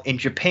Nintendo World in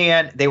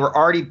Japan, they were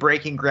already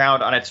breaking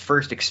ground on its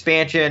first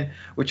expansion,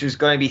 which was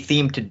going to be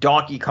themed to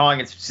Donkey Kong,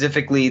 and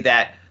specifically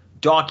that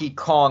Donkey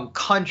Kong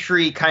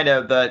Country, kind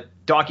of the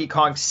Donkey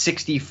Kong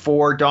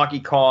 64, Donkey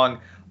Kong,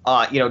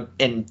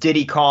 and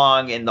Diddy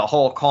Kong and the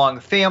whole Kong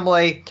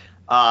family.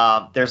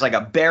 There's like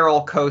a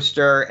barrel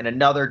coaster and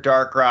another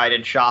dark ride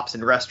and shops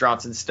and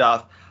restaurants and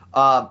stuff.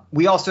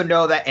 We also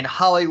know that in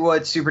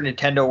Hollywood, Super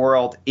Nintendo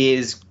World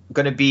is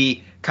going to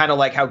be kind of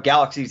like how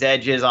Galaxy's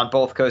Edge is on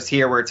both coasts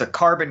here, where it's a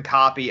carbon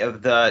copy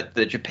of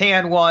the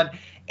Japan one.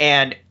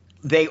 And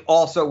they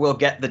also will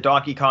get the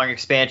Donkey Kong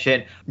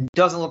expansion.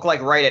 Doesn't look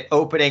like right at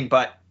opening,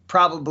 but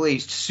probably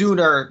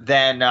sooner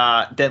than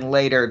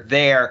later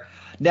there.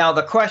 Now,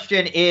 the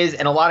question is,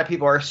 and a lot of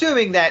people are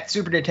assuming that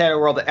Super Nintendo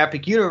World, the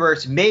Epic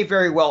Universe, may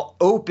very well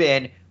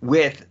open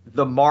with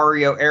the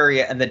Mario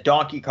area and the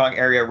Donkey Kong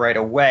area right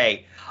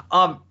away.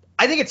 I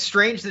think it's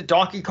strange that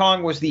Donkey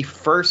Kong was the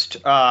first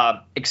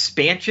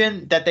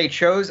expansion that they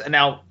chose. And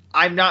now,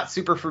 I'm not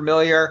super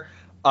familiar.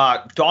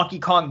 Donkey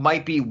Kong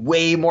might be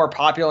way more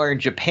popular in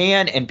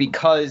Japan, and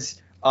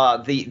because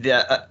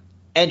the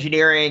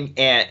engineering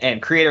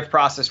and creative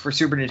process for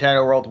Super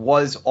Nintendo World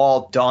was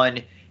all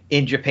done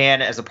in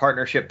Japan as a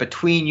partnership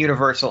between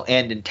Universal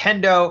and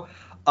Nintendo.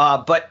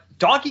 But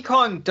Donkey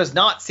Kong does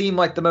not seem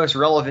like the most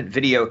relevant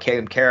video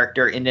game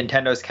character in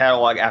Nintendo's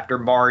catalog after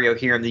Mario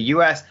here in the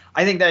US.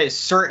 I think that is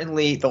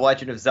certainly The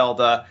Legend of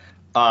Zelda.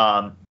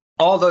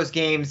 All those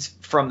games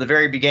from the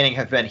very beginning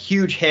have been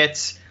huge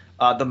hits.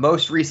 The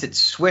most recent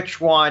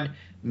Switch one,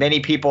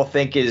 many people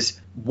think is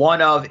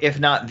one of, if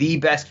not the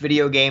best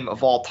video game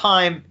of all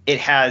time. It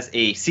has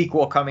a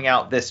sequel coming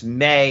out this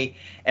May,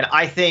 and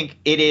I think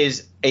it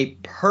is a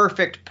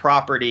perfect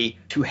property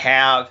to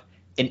have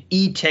an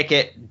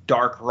e-ticket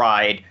dark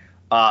ride,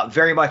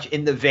 very much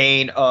in the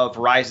vein of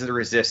Rise of the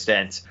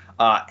Resistance.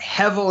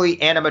 Heavily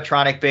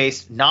animatronic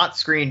based, not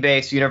screen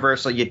based.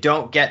 Universal, you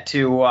don't get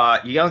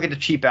to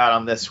cheap out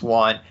on this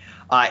one.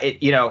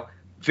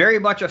 Very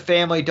much a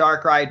family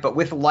dark ride, but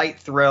with light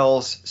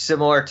thrills,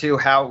 similar to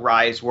how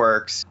Rise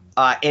works.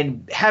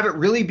 And have it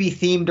really be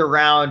themed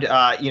around,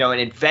 an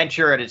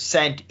adventure and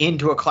ascent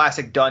into a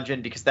classic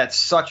dungeon, because that's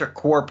such a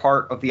core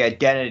part of the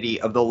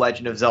identity of the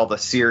Legend of Zelda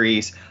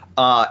series.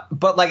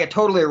 But like a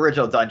totally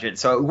original dungeon.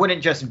 So it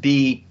wouldn't just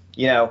be,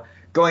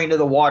 going to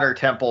the water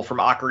temple from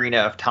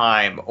Ocarina of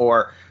Time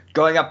or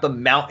going up the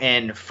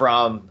mountain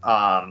from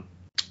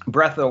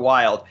Breath of the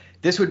Wild.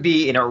 This would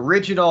be an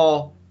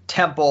original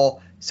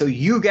temple. So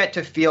you get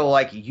to feel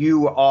like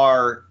you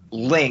are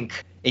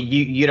Link, and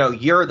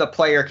you're the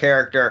player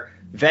character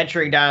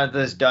venturing down into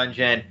this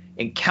dungeon,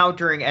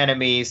 encountering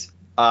enemies,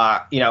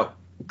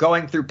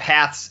 going through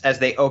paths as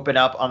they open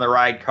up on the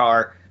ride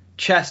car,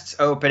 chests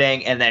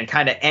opening, and then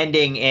kind of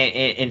ending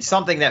in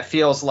something that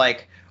feels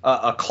like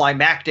a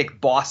climactic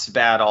boss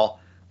battle.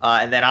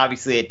 And then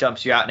obviously it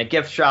dumps you out in a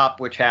gift shop,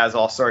 which has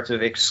all sorts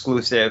of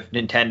exclusive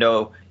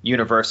Nintendo,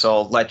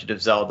 Universal, Legend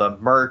of Zelda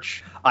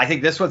merch. I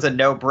think this one's a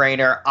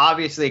no-brainer.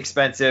 Obviously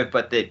expensive,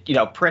 but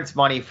prints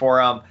money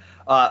for them.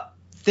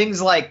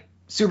 Things like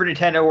Super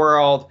Nintendo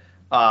World,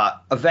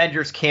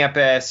 Avengers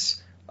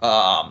Campus,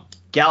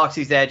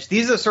 Galaxy's Edge.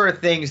 These are the sort of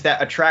things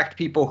that attract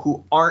people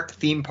who aren't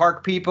theme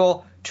park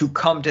people to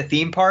come to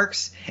theme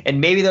parks. And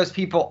maybe those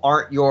people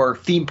aren't your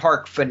theme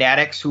park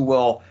fanatics who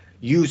will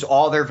use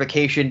all their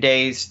vacation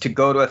days to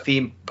go to a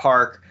theme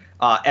park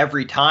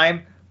every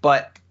time.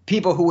 But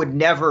people who would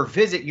never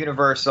visit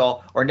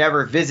Universal or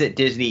never visit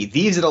Disney,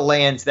 these are the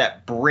lands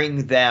that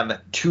bring them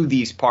to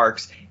these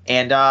parks.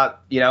 And,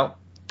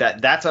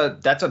 that's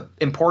a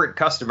important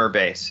customer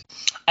base.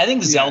 I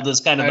think Zelda's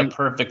kind of the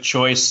perfect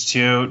choice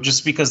too,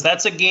 just because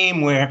that's a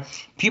game where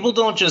people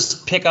don't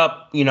just pick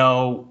up,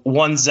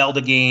 one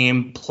Zelda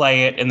game,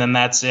 play it, and then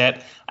that's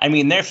it. I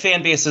mean, their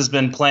fan base has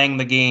been playing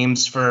the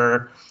games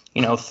for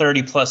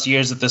 30 plus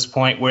years at this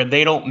point, where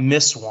they don't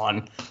miss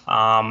one.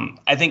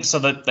 I think so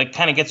that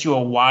kind of gets you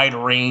a wide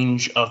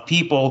range of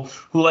people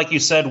who, like you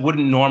said,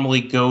 wouldn't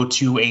normally go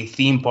to a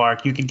theme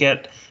park. You could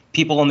get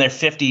people in their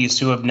 50s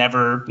who have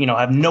never,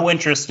 have no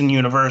interest in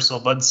Universal,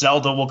 but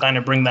Zelda will kind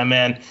of bring them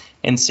in.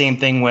 And same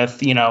thing with,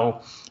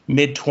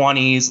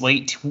 mid-20s,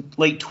 late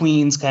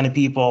tweens kind of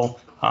people.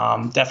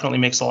 Definitely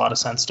makes a lot of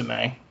sense to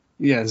me.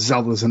 Yeah,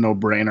 Zelda's a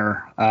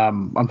no-brainer.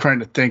 I'm trying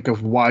to think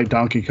of why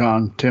Donkey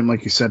Kong, Tim,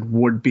 like you said,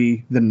 would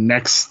be the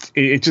next.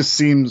 It just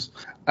seems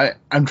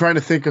I'm trying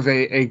to think of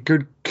a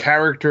good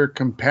character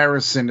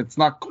comparison. It's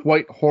not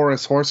quite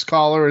Horace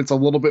Horsecollar. It's a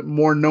little bit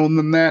more known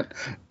than that.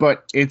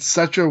 But it's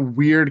such a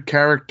weird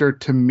character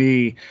to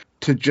me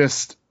to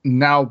just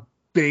now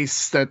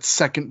base that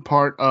second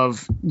part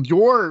of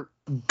your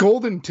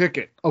golden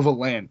ticket of a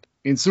land.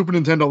 In Super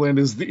Nintendo Land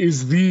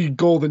is the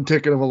golden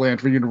ticket of a land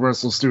for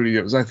Universal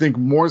Studios. I think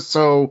more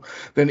so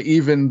than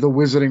even the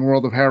Wizarding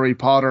World of Harry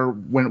Potter,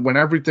 when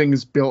everything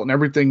is built and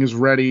everything is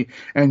ready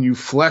and you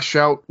flesh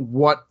out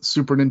what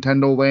Super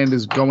Nintendo Land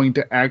is going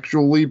to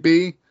actually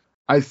be,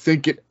 I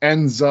think it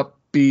ends up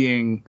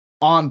being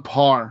on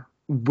par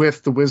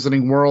with the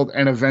Wizarding World,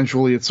 and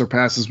eventually it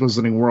surpasses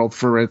Wizarding World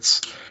for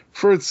its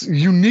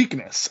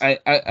uniqueness.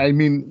 I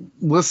mean,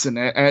 listen,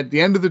 at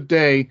the end of the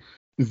day,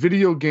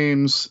 video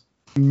games,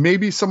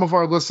 maybe some of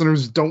our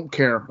listeners don't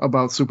care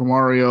about Super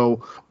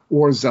Mario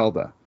or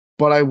Zelda,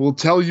 but I will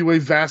tell you a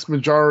vast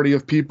majority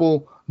of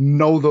people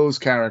know those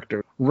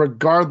characters,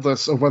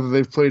 regardless of whether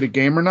they've played a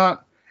game or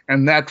not,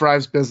 and that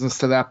drives business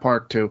to that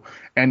park too.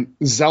 And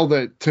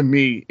Zelda, to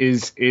me,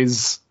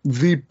 is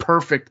the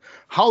perfect,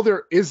 how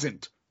there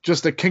isn't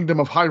just a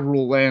Kingdom of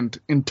Hyrule land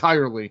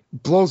entirely,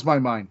 blows my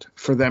mind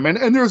for them.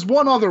 And there's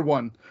one other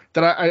one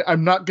that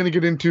I'm not going to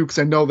get into, because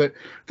I know that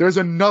there's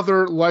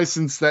another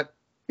license that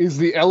is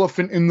the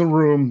elephant in the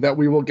room that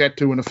we will get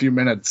to in a few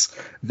minutes,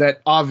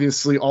 that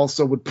obviously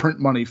also would print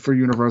money for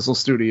Universal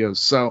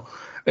Studios. So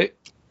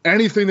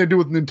anything they do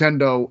with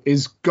Nintendo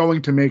is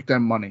going to make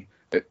them money.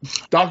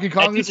 Donkey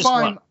Kong is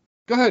fine.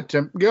 Go ahead,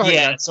 Tim. Go ahead.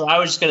 Yeah, so I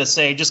was just going to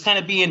say, just kind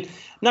of being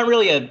not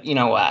really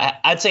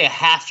I'd say a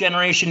half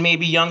generation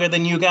maybe younger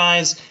than you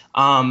guys.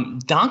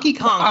 Donkey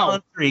Kong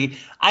Country,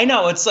 I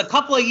know it's a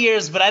couple of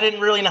years, but I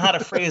didn't really know how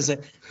to phrase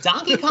it.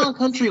 Donkey Kong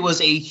Country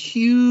was a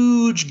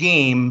huge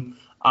game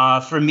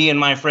for me and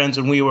my friends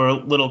when we were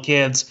little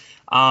kids.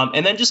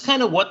 And then just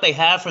kind of what they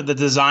have for the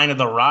design of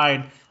the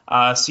ride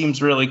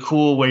seems really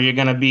cool, where you're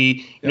going to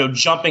be,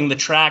 jumping the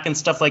track and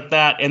stuff like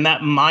that. And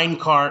that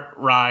minecart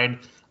ride,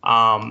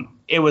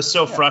 it was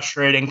so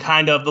frustrating,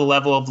 kind of the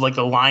level of like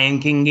a Lion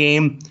King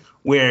game,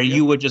 where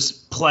you would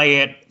just play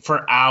it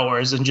for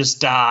hours and just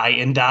die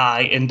and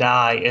die and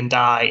die and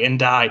die and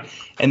die.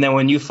 And then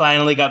when you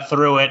finally got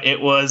through it,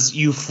 it was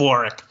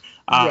euphoric.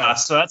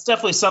 So that's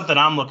definitely something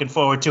I'm looking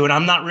forward to. And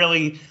I'm not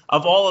really,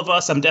 of all of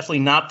us, I'm definitely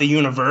not the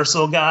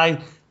Universal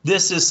guy.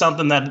 This is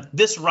something that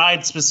this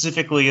ride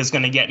specifically is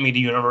going to get me to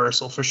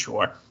Universal for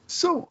sure.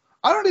 So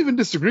I don't even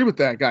disagree with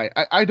that guy.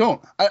 I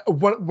don't.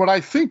 What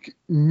I think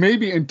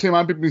maybe, and Tim,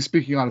 I'm maybe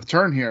speaking out of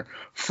turn here,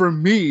 for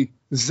me,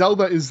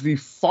 Zelda is the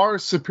far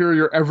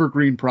superior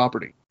evergreen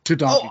property to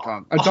Donkey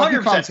Kong. Donkey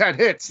Kong's had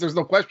hits, there's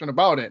no question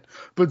about it.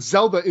 But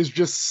Zelda is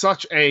just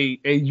such a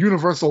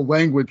universal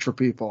language for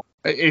people.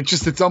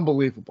 It's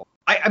unbelievable.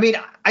 I mean,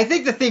 I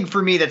think the thing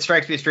for me that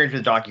strikes me as strange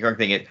with the Donkey Kong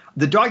thing is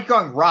the Donkey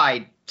Kong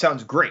ride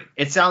sounds great.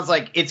 It sounds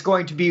like it's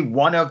going to be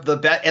one of the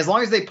best, as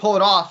long as they pull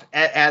it off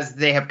as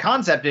they have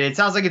concepted. It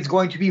sounds like it's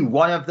going to be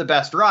one of the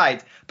best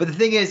rides. But the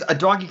thing is, a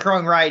Donkey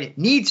Kong ride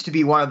needs to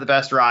be one of the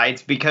best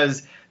rides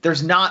because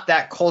there's not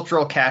that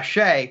cultural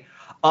cachet.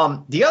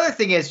 The other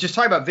thing is, just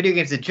talking about video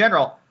games in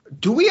general,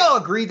 do we all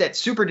agree that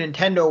Super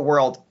Nintendo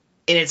World,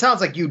 and it sounds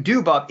like you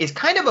do, Bub, is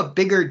kind of a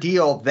bigger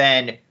deal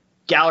than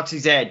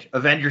Galaxy's Edge,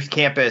 Avengers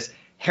Campus,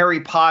 Harry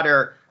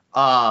Potter,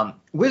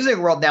 Wizarding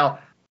World? Now,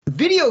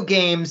 video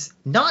games,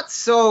 not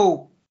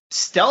so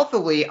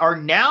stealthily, are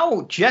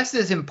now just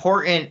as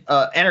important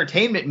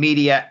entertainment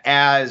media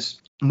as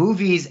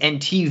movies and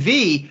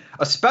TV,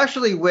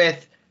 especially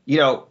with,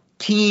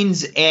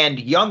 teens and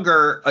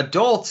younger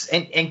adults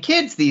and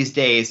kids these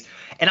days.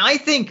 And I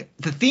think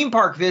the theme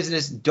park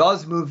business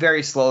does move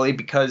very slowly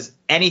because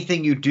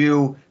anything you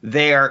do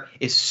there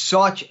is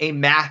such a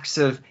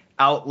massive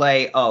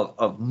outlay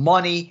of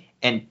money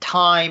and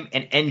time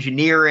and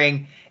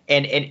engineering.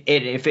 And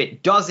if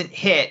it doesn't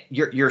hit,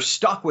 you're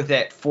stuck with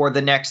it for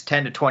the next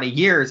 10 to 20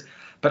 years.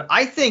 But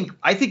I think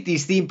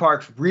these theme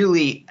parks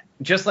really,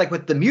 just like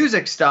with the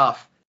music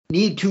stuff,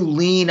 need to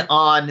lean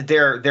on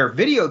their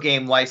video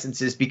game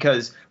licenses,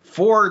 because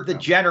for the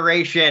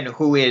generation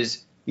who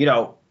is,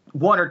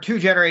 one or two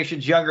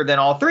generations younger than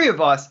all three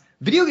of us,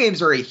 video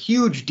games are a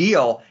huge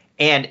deal,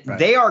 and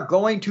they are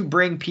going to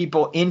bring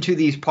people into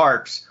these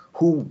parks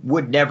who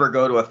would never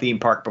go to a theme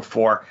park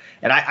before.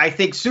 And I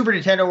think Super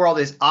Nintendo World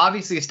is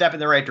obviously a step in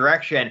the right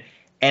direction.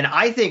 And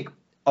I think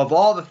of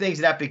all the things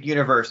in Epic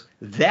Universe,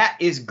 that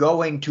is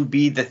going to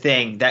be the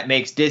thing that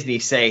makes Disney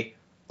say,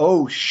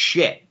 oh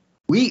shit,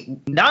 we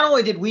not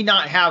only did we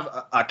not have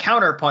a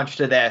counterpunch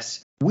to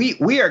this,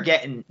 we are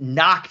getting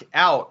knocked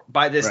out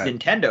by this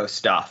Nintendo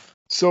stuff.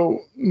 So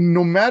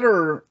no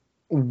matter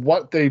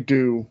what they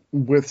do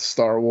with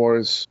Star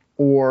Wars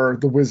or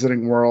the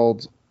Wizarding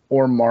World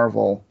or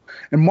Marvel,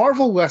 and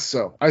Marvel less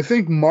so. I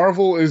think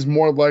Marvel is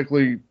more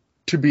likely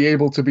to be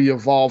able to be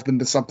evolved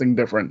into something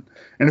different.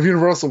 And if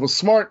Universal was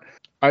smart,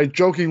 I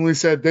jokingly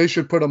said they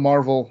should put a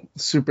Marvel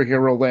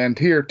superhero land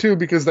here too,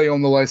 because they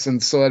own the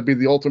license. So that'd be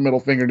the ultimate middle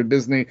finger to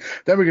Disney.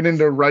 Then we get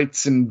into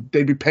rights and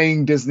they'd be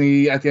paying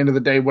Disney at the end of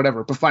the day,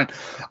 whatever. But fine.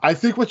 I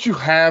think what you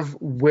have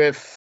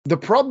with the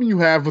problem you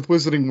have with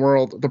Wizarding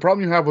World, the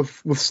problem you have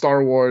with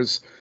Star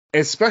Wars,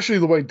 especially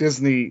the way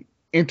Disney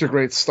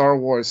integrates Star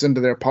Wars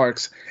into their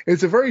parks,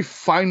 it's a very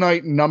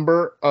finite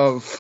number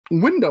of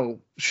window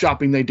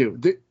shopping they do.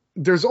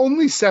 There's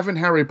only 7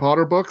 Harry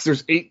Potter books,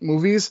 there's 8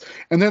 movies,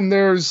 and then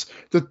there's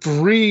the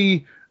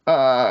 3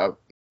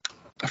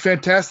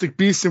 Fantastic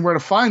Beasts and Where to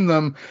Find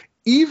Them.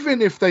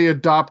 Even if they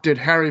adopted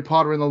Harry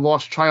Potter and the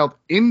Lost Child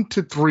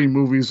into 3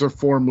 movies or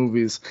 4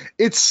 movies,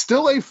 it's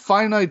still a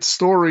finite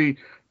story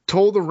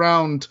told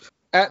around,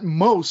 at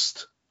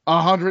most,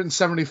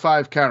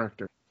 175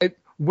 characters.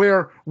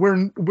 where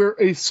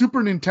a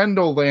Super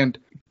Nintendo Land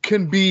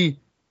can be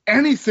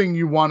anything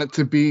you want it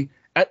to be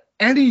at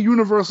any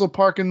Universal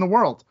park in the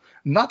world.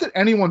 Not that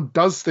anyone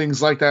does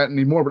things like that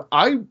anymore, but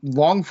I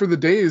long for the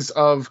days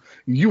of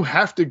you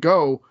have to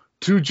go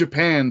to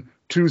Japan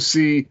to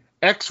see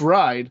X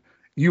ride,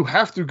 you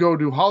have to go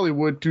to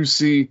Hollywood to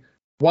see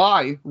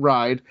Y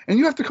ride, and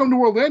you have to come to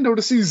Orlando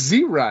to see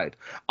Z ride.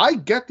 I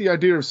get the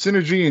idea of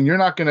synergy, and you're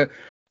not going to...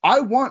 I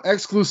want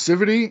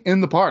exclusivity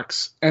in the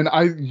parks, and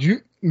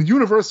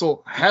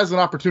Universal has an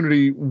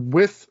opportunity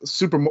with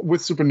Super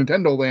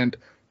Nintendo Land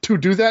to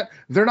do that.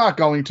 They're not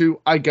going to.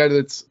 I get it.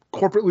 It's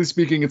corporately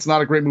speaking, it's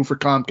not a great move for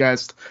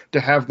Comcast to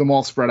have them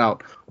all spread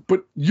out.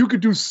 But you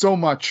could do so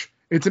much.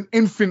 It's an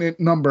infinite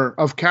number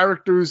of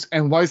characters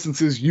and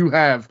licenses you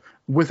have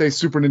with a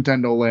Super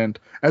Nintendo Land,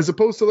 as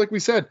opposed to, like we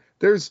said,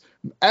 there's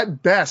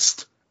at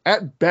best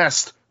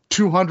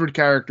 200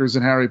 characters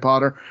in Harry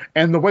Potter.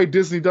 And the way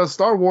Disney does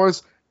Star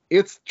Wars,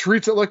 it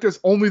treats it like there's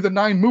only the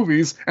 9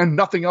 movies and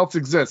nothing else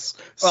exists.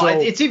 Well,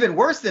 it's even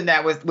worse than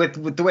that with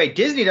the way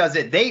Disney does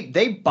it.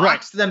 They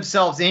box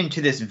themselves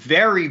into this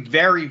very,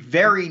 very,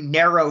 very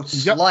narrow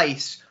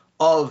slice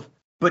of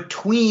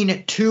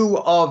between 2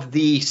 of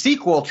the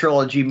sequel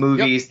trilogy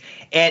movies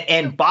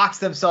and box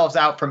themselves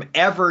out from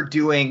ever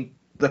doing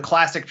the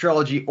classic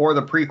trilogy or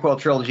the prequel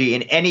trilogy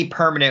in any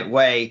permanent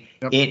way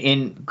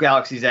in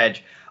Galaxy's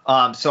Edge.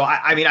 So,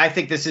 I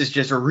think this is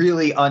just a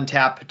really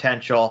untapped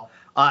potential.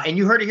 And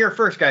you heard it here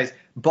first, guys.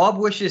 Bub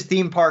wishes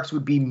theme parks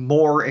would be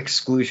more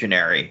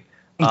exclusionary.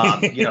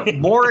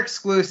 More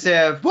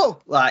exclusive,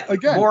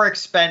 again, more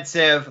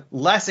expensive,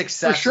 less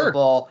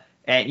accessible. Sure.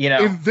 And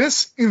in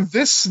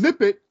this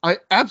snippet, I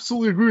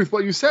absolutely agree with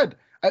what you said.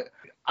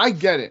 I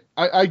get it.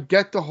 I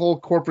get the whole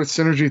corporate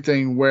synergy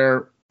thing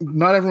where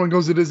not everyone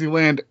goes to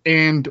Disneyland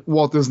and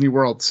Walt Disney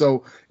World,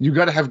 so you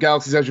got to have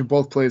Galaxy's Edge in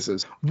both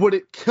places. Would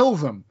it kill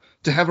them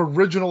to have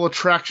original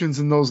attractions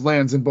in those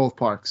lands in both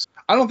parks?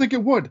 I don't think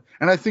it would,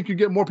 and I think you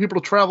get more people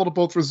to travel to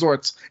both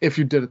resorts if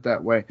you did it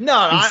that way. No,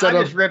 I'm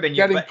just ribbing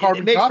you, but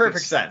it makes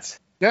perfect sense.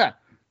 Yeah.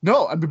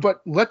 No,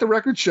 but let the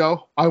record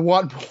show, I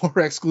want more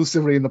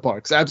exclusivity in the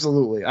parks.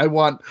 Absolutely. I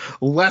want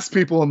less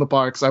people in the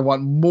parks. I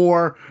want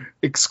more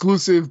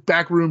exclusive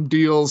backroom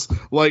deals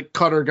like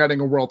Cutter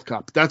getting a World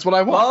Cup. That's what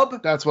I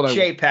want. That's what I want.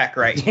 J-Pack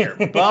right here.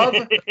 Bub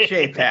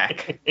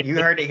J-Pack. You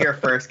heard it here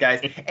first,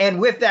 guys.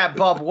 And with that,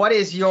 Bub, what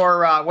is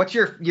what's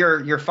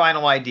your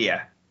final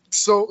idea?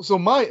 So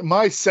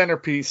my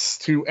centerpiece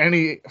to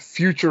any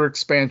future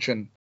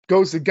expansion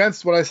goes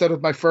against what I said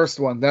with my first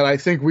one, that I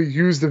think we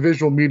use the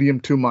visual medium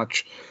too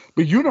much.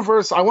 But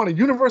I want a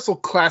Universal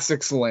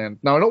Classics Land.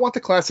 Now, I don't want the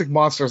classic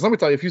monsters. Let me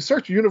tell you, if you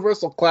search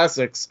Universal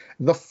Classics,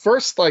 the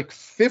first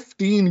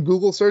 15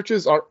 Google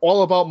searches are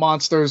all about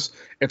monsters.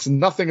 It's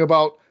nothing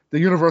about the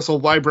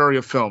Universal Library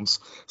of Films.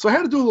 So I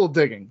had to do a little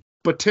digging.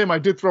 But Tim, I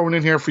did throw it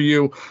in here for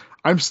you.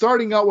 I'm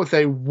starting out with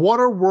a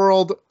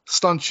Waterworld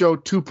Stunt Show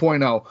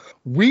 2.0.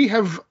 We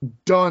have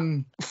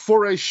done,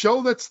 for a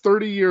show that's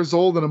 30 years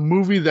old and a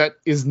movie that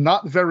is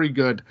not very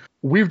good,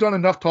 we've done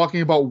enough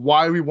talking about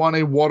why we want a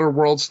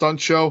Waterworld Stunt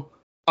Show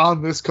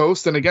on this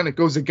coast. And again, it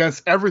goes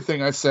against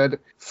everything I said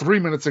 3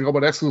 minutes ago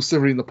about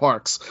exclusivity in the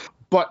parks.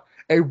 But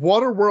a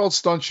Waterworld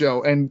Stunt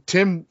Show, and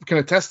Tim can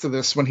attest to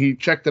this when he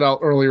checked it out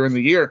earlier in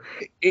the year,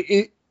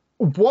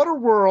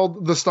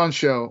 Waterworld, the stunt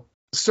show,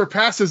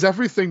 surpasses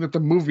everything that the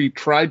movie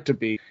tried to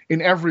be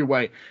in every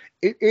way.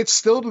 It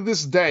still to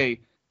this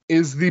day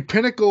is the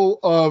pinnacle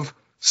of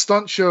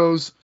stunt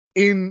shows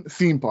in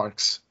theme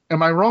parks.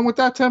 Am I wrong with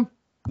that, Tim?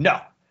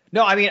 No,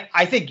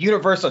 I think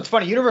Universal, it's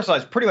funny, Universal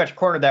has pretty much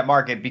cornered that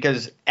market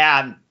because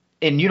in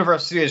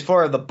Universal Studios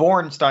Florida, the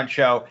Bourne stunt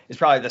show is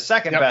probably the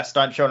second best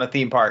stunt show in a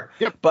theme park,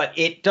 but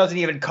it doesn't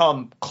even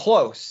come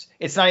close.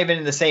 It's not even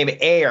in the same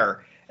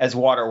air as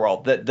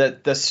Waterworld.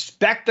 The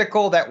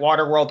spectacle that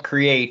Waterworld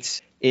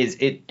creates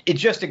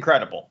it's just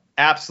incredible.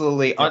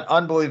 Absolutely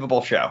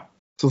unbelievable show.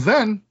 So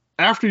then,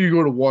 after you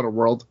go to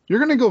Waterworld, you're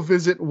going to go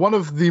visit one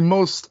of the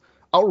most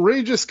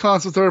outrageous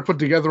concepts ever put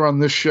together on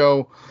this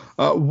show.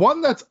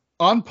 One that's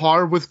on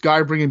par with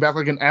Guy bringing back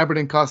like an Abbott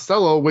and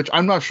Costello, which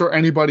I'm not sure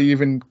anybody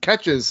even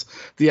catches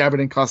the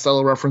Abbott and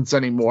Costello reference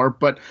anymore.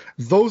 But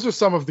those are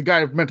some of the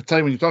guy I meant to tell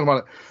you when you're talking about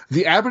it.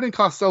 The Abbott and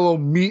Costello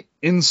meet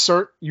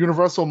insert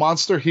Universal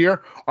monster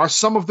here are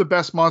some of the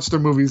best monster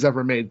movies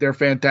ever made. They're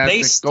fantastic.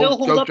 They still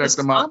hold up as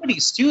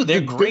comedies too. They're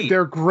great.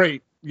 They're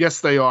great.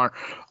 Yes, they are.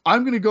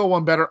 I'm going to go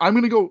one better. I'm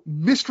going to go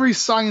Mystery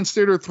Science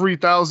Theater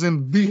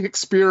 3000, The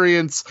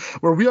Experience,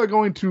 where we are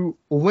going to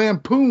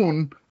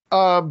lampoon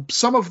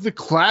some of the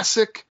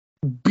classic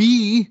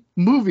B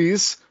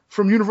movies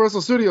from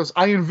Universal Studios.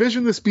 I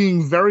envision this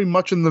being very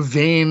much in the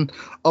vein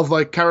of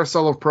like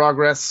Carousel of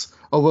Progress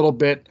a little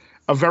bit,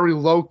 a very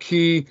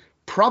low-key,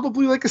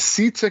 probably like a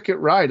C-ticket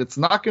ride. It's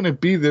not going to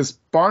be this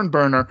barn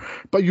burner,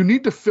 but you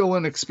need to fill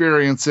in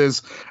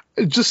experiences.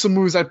 Just some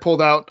movies I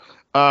pulled out.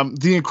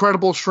 The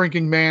Incredible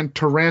Shrinking Man,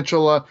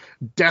 Tarantula,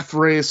 Death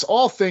Race,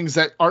 all things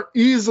that are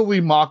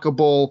easily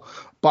mockable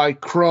by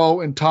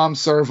Crow and Tom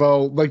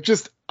Servo. Like,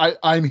 just,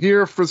 I'm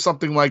here for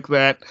something like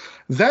that.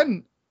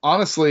 Then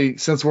honestly,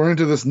 since we're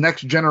into this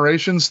next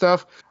generation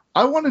stuff,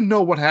 I want to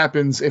know what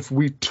happens if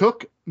we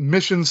took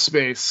mission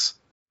space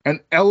and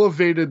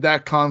elevated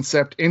that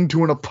concept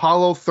into an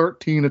Apollo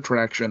 13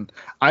 attraction.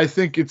 I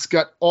think it's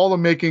got all the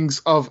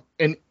makings of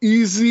an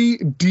easy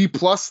D+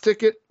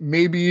 ticket,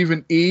 maybe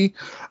even E.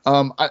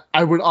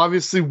 I would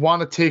obviously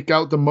want to take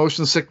out the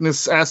motion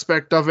sickness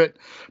aspect of it,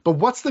 but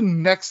what's the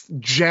next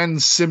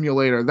gen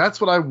simulator? That's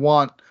what I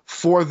want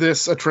for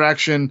this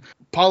attraction,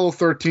 Apollo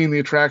 13, the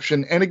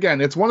attraction. And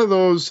again, it's one of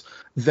those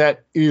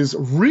that is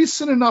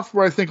recent enough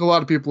where I think a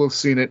lot of people have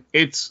seen it.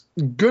 It's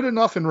good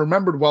enough and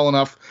remembered well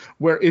enough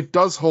where it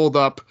does hold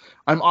up.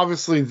 I'm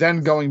obviously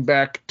then going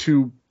back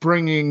to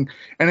bringing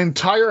an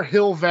entire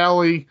Hill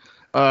Valley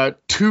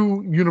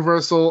to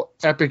Universal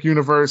Epic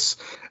Universe.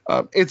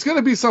 It's going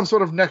to be some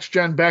sort of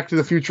next-gen Back to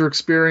the Future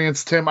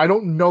experience, Tim. I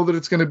don't know that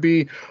it's going to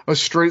be a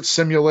straight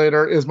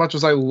simulator as much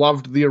as I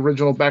loved the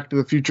original Back to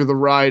the Future, the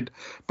ride.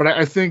 But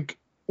I think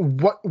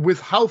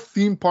with how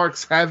theme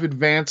parks have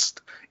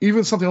advanced,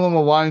 even something along the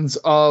lines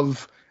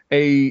of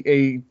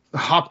a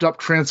hopped up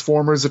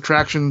Transformers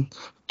attraction,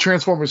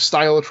 Transformers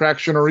style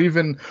attraction, or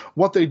even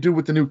what they do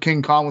with the new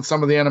King Kong with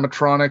some of the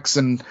animatronics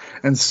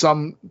and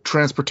some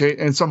transportation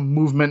and some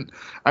movement,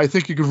 I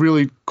think you could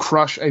really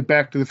crush a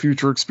Back to the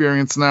Future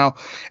experience now.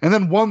 And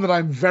then one that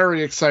I'm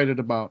very excited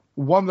about,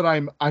 one that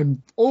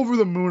I'm over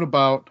the moon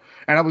about,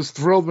 and I was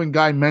thrilled when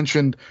Guy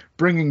mentioned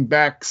bringing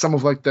back some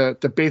of like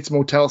the Bates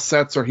Motel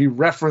sets, or he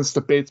referenced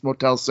the Bates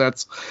Motel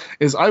sets,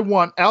 is I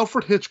want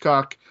Alfred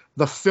Hitchcock,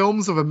 The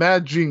Films of a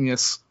Mad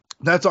Genius.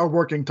 That's our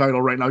working title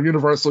right now.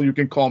 Universal, you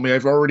can call me.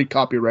 I've already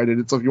copyrighted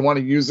it, so if you want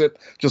to use it,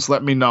 just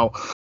let me know.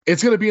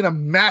 It's going to be in a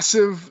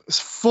massive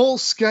full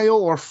scale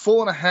or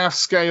full and a half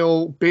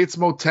scale Bates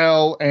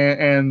Motel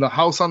and the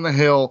House on the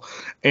Hill.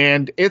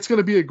 And it's going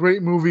to be a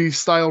great movie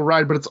style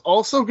ride, but it's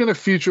also going to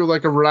feature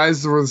like a Rise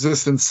of the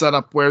Resistance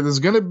setup where there's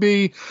going to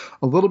be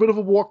a little bit of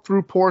a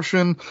walkthrough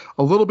portion,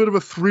 a little bit of a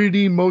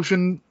 3D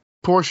motion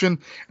portion, and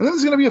then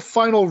there's going to be a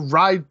final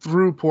ride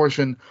through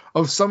portion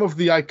of some of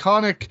the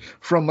iconic,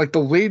 from like the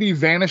Lady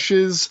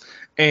Vanishes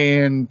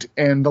and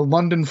the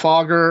London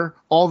Fogger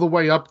all the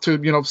way up to,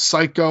 you know,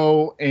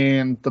 Psycho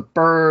and The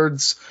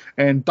Birds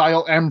and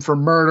Dial M for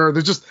Murder.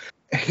 There's just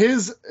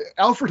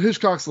Alfred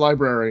Hitchcock's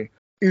library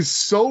is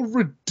so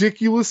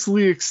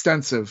ridiculously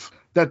extensive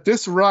that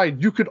this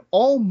ride, you could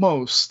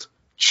almost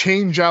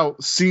change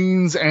out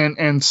scenes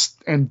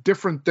and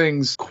different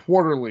things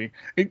quarterly.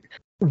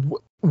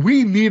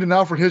 We need an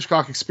Alfred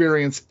Hitchcock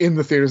experience in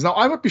the theaters. Now,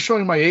 I might be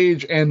showing my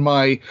age and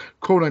my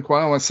quote-unquote,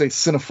 I don't want to say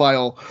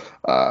cinephile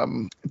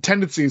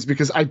tendencies,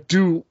 because I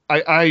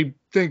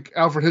think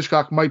Alfred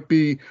Hitchcock might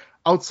be,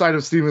 outside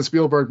of Steven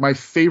Spielberg, my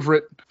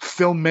favorite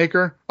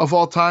filmmaker of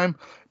all time.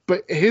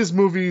 But his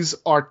movies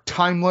are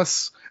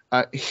timeless.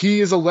 He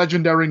is a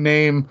legendary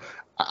name.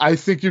 I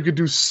think you could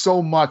do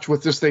so much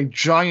with just a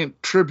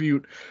giant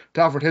tribute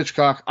to Alfred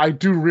Hitchcock. I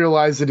do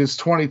realize it is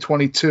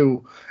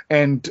 2022,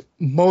 and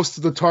most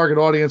of the target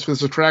audience for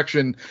this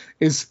attraction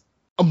is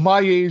my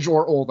age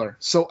or older.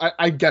 So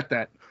I get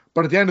that.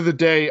 But at the end of the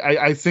day,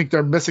 I think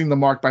they're missing the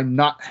mark by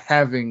not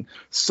having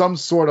some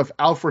sort of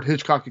Alfred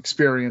Hitchcock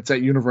experience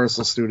at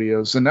Universal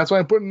Studios. And that's why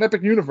I'm putting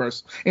Epic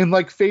Universe in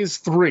like phase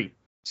 3.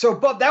 So,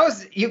 Bob, that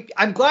was you.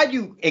 I'm glad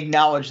you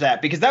acknowledged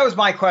that, because that was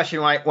my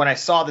question when I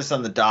saw this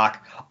on the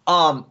doc.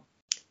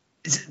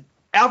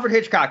 Alfred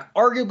Hitchcock,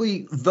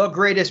 arguably the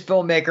greatest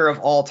filmmaker of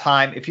all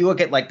time. If you look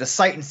at like the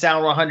Sight and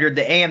Sound 100,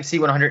 the AMC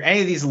 100,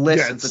 any of these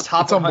lists of the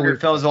top 100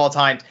 films of all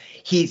time,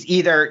 he's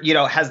either, you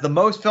know, has the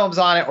most films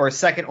on it or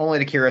second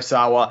only to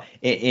Kurosawa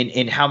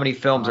in how many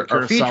films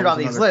are featured on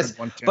these lists.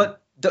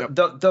 But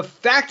the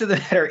fact of the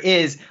matter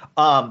is,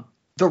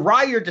 the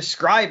ride you're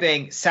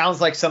describing sounds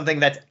like something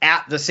that's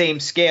at the same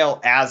scale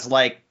as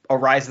like a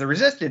Rise of the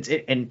Resistance.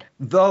 And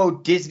though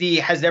Disney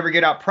has never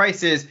given out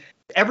prices,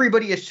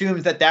 everybody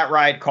assumes that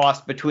ride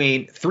costs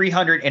between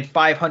 $300 and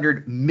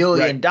 $500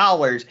 million.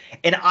 Right.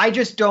 And I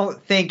just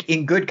don't think,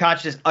 in good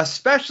conscience,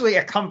 especially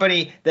a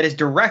company that is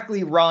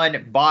directly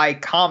run by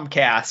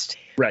Comcast,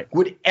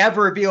 would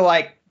ever be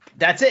like,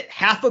 that's it,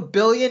 $500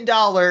 million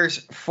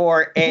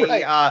for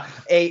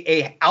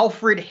a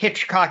Alfred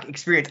Hitchcock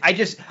experience.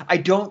 I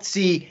don't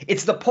see,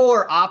 it's the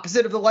polar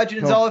opposite of the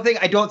Legend of Zelda thing.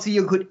 I don't see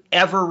you could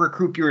ever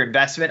recoup your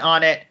investment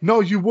on it. No,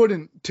 you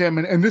wouldn't, Tim.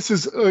 And this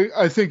is,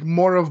 I think,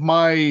 more of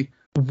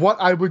what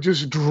I would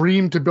just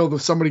dream to build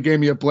if somebody gave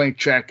me a blank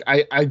check.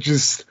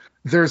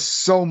 There's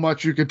so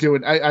much you could do.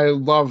 And I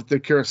love the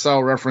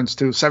Kurosawa reference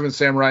to Seven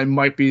Samurai.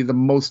 Might be the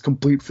most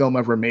complete film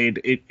ever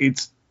made.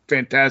 It's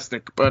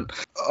fantastic, but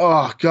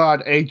oh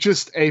god,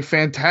 just a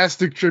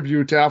fantastic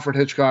tribute to Alfred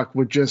Hitchcock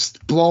would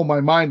just blow my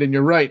mind. And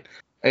you're right,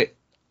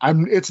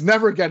 it's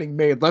never getting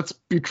made. Let's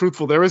be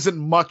truthful. There isn't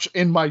much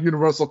in my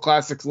Universal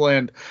Classics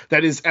land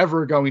that is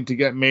ever going to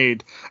get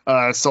made.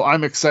 So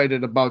I'm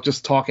excited about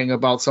just talking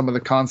about some of the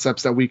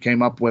concepts that we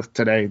came up with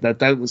today.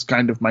 That was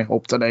kind of my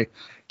hope today.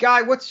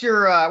 Guy, what's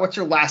your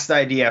last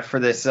idea for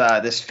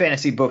this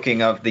fantasy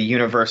booking of the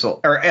Universal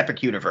or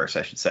Epic Universe,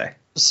 I should say?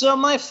 So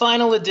my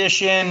final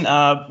edition,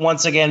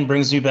 once again,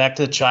 brings me back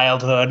to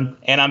childhood,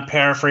 and I'm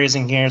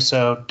paraphrasing here,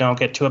 so don't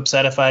get too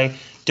upset if I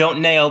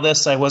don't nail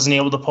this. I wasn't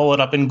able to pull it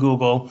up in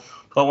Google.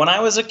 But when I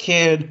was a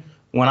kid,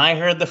 when I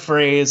heard the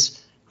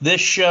phrase,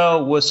 this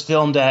show was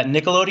filmed at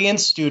Nickelodeon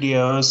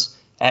Studios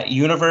at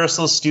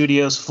Universal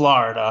Studios,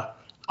 Florida,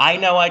 I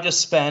know I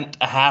just spent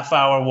a half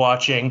hour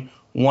watching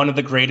one of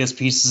the greatest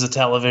pieces of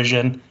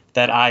television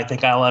that I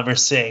think I'll ever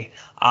see.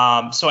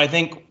 So I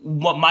think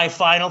what my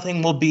final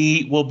thing will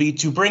be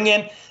to bring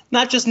in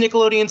not just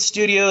Nickelodeon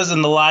Studios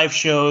and the live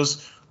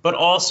shows, but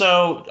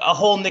also a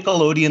whole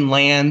Nickelodeon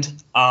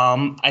land.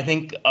 I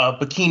think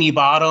Bikini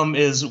Bottom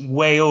is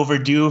way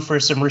overdue for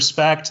some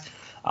respect.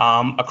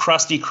 A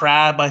Krusty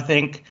Krab, I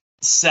think,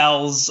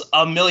 sells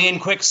 1 million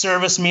quick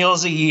service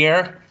meals a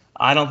year.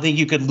 I don't think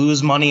you could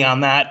lose money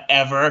on that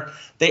ever.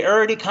 They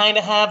already kind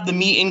of have the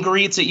meet and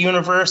greets at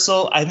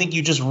Universal. I think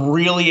you just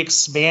really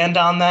expand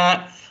on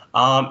that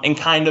and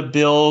kind of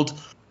build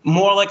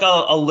more like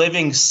a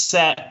living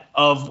set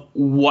of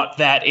what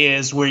that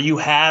is, where you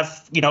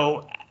have,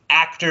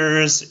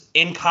 actors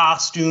in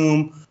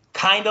costume,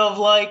 kind of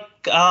like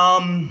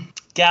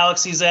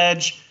Galaxy's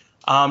Edge,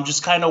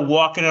 just kind of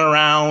walking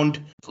around,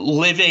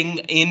 living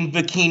in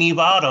Bikini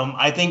Bottom.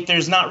 I think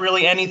there's not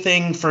really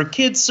anything for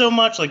kids so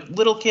much, like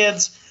little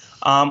kids.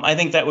 I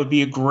think that would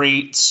be a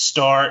great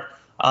start,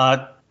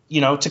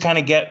 to kind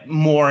of get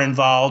more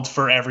involved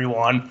for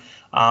everyone.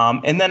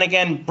 And then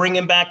again,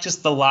 bringing back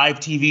just the live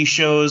TV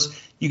shows.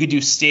 You could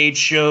do stage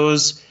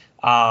shows.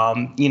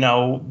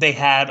 They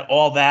had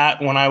all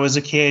that when I was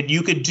a kid.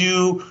 You could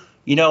do,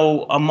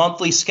 a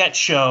monthly sketch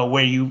show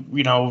where you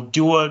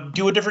do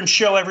a different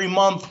show every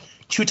month,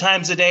 2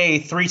 times a day,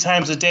 3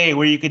 times a day,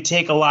 where you could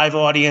take a live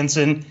audience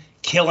and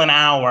kill an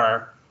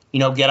hour,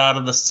 get out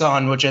of the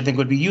sun, which I think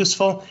would be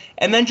useful,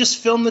 and then just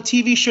film the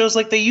TV shows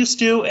like they used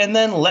to, and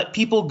then let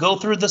people go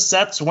through the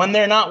sets when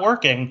they're not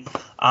working.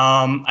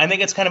 I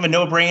think it's kind of a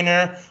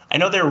no-brainer. I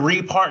know they're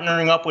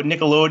re-partnering up with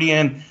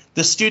Nickelodeon.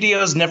 The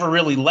studios never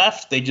really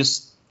left. They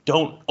just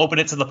don't open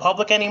it to the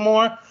public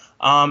anymore.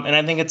 And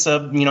I think it's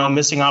a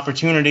missing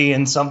opportunity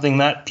and something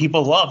that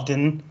people loved,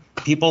 and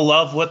people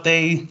love what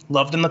they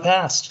loved in the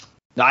past.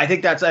 No, I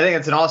think that's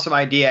an awesome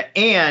idea.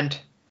 And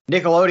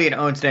Nickelodeon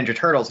owns Ninja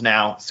Turtles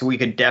now, so we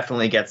could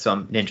definitely get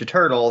some Ninja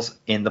Turtles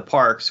in the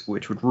parks,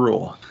 which would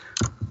rule.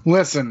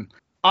 Listen,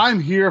 I'm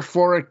here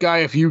for it, guy.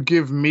 If you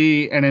give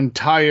me an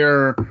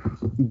entire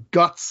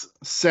Guts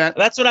set.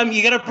 That's what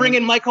you got to bring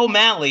in Mike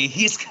O'Malley.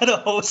 He's going to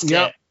host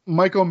it.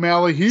 Mike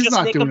O'Malley, he's Just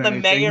not doing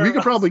anything. We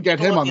could probably get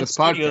him on this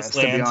podcast,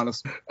 to be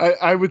honest.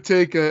 I would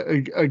take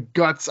a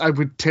Guts. I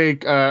would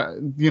take,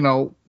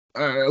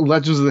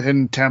 Legends of the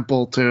Hidden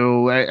Temple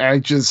too. I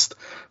just,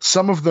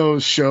 some of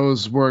those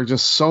shows were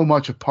just so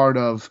much a part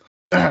of,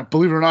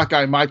 believe it or not,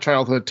 guy, my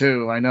childhood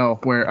too. I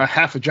know we're a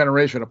half a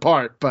generation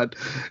apart, but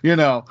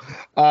I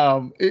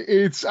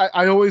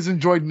always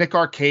enjoyed Nick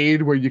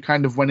Arcade, where you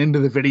kind of went into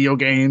the video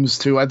games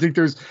too. I think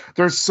there's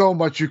so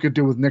much you could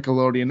do with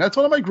Nickelodeon. That's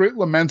one of my great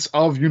laments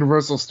of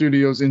Universal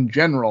Studios in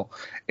general,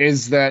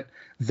 is that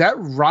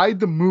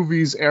Ride the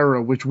Movies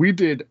era, which we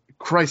did.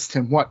 Christ,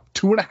 Tim,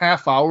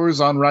 2.5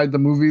 hours on Ride the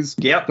Movies?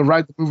 Yep. The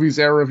Ride the Movies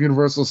era of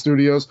Universal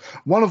Studios.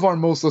 One of our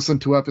most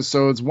listened to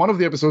episodes. One of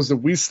the episodes that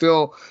we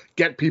still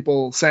get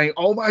people saying,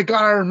 oh my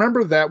God, I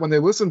remember that when they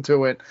listen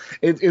to it.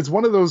 It's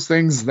one of those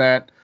things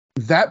that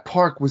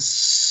park was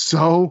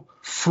so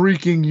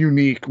freaking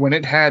unique when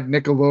it had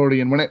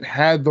Nickelodeon, when it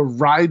had the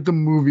Ride the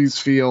Movies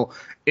feel.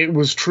 It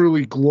was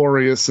truly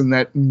glorious in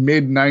that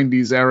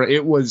mid-90s era.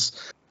 It was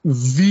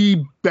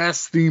the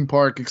best theme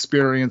park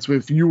experience.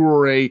 If you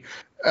were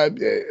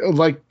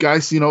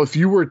if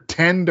you were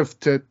 10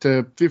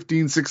 to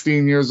 15,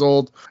 16 years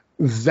old,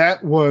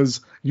 that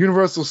was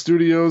Universal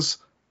Studios.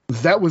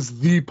 That was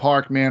the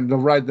park, man, the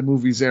Ride the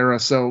Movies era.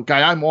 So,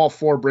 guy, I'm all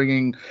for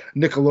bringing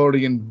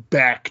Nickelodeon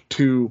back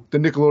to the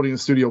Nickelodeon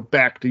studio,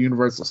 back to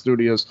Universal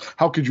Studios.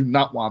 How could you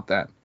not want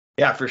that?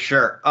 Yeah, for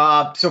sure.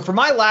 So for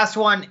my last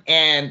one,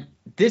 and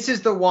this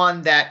is the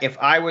one that if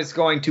I was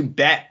going to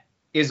bet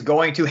is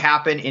going to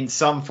happen in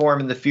some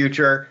form in the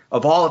future,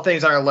 of all the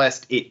things on our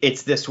list,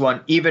 it's this one,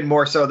 even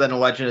more so than the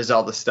Legend of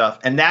Zelda stuff.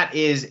 And that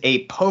is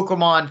a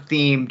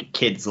Pokemon-themed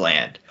Kids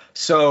Land.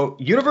 So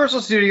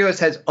Universal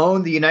Studios has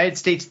owned the United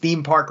States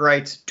theme park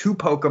rights to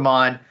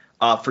Pokemon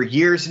for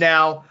years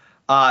now.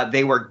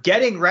 They were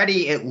getting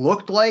ready, it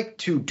looked like,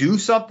 to do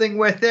something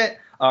with it.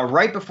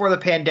 Right before the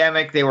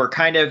pandemic, they were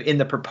kind of in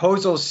the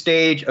proposal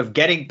stage of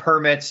getting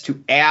permits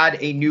to add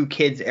a new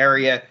kids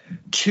area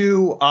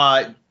to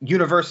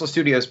Universal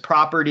Studios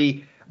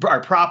property,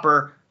 or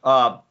proper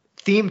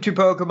theme to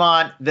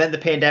Pokemon. Then the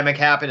pandemic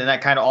happened, and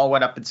that kind of all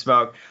went up in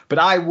smoke. But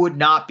I would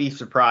not be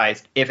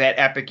surprised if at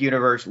Epic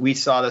Universe we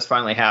saw this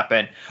finally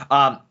happen.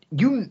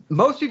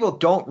 Most people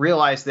don't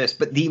realize this,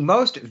 but the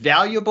most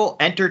valuable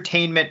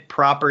entertainment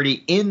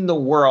property in the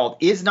world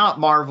is not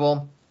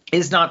Marvel,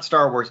 is not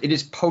Star Wars. It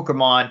is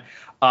Pokemon.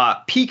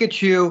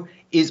 Pikachu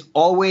is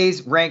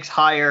always ranks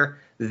higher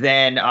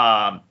than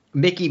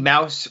Mickey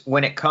Mouse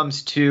when it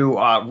comes to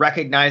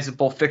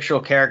recognizable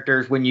fictional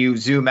characters when you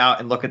zoom out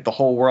and look at the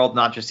whole world,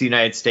 not just the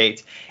United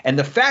States. And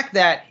the fact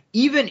that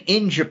even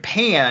in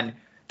Japan,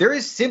 there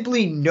is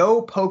simply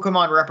no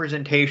Pokemon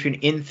representation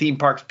in theme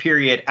parks,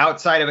 period,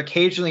 outside of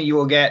occasionally you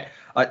will get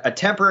a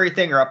temporary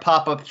thing or a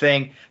pop-up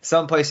thing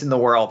someplace in the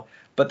world.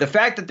 But the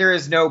fact that there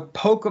is no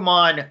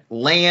Pokemon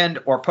land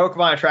or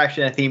Pokemon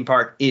attraction in a theme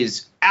park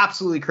is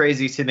absolutely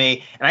crazy to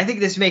me. And I think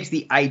this makes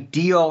the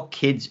ideal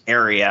kids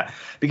area,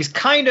 because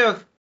kind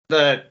of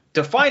the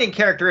defining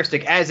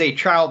characteristic as a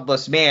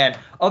childless man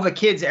of a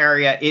kids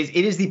area is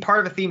it is the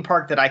part of a theme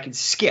park that I can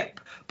skip.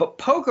 But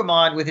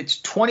Pokemon, with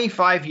its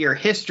 25-year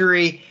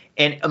history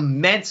and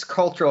immense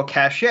cultural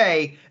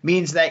cachet,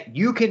 means that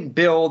you can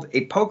build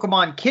a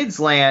Pokemon Kids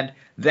Land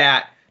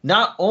that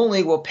not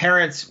only will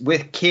parents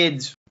with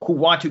kids who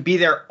want to be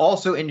there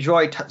also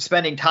enjoy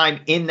spending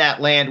time in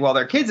that land while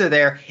their kids are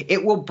there,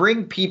 it will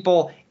bring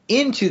people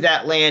into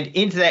that land,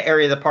 into that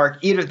area of the park,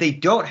 even if they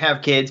don't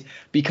have kids,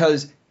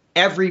 because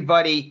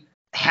everybody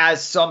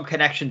has some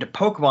connection to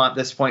Pokemon at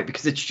this point,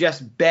 because it's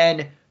just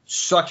been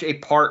such a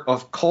part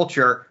of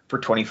culture for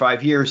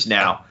 25 years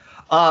now.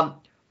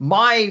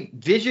 My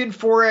vision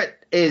for it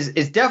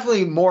is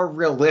definitely more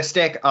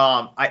realistic.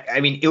 I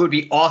mean, it would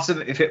be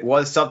awesome if it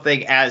was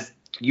something as,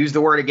 use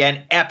the word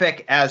again,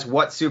 epic as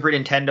what Super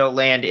Nintendo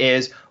Land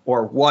is,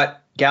 or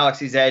what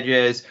Galaxy's Edge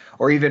is,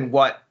 or even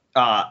what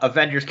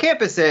Avengers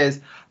Campus is.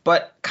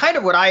 But kind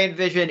of what I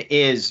envision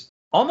is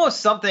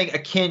almost something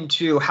akin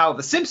to how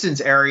the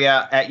Simpsons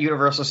area at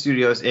Universal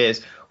Studios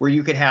is, where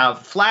you could have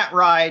flat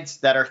rides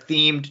that are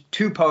themed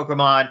to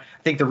Pokemon.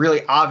 I think the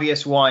really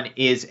obvious one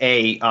is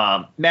a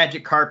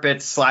Magic Carpet /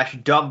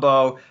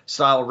 Dumbo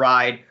style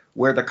ride,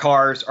 where the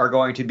cars are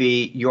going to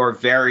be your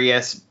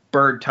various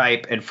bird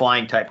type and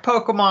flying type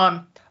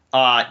Pokemon.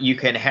 You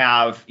can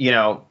have,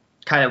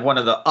 kind of one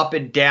of the up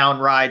and down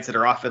rides that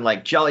are often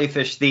like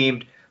jellyfish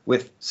themed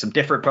with some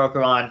different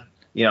Pokemon,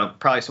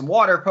 probably some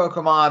water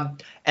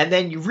Pokemon. And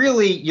then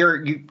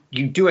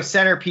you do a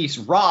centerpiece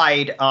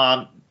ride,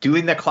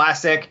 doing the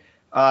classic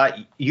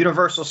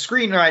Universal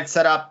screen ride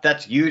setup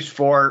that's used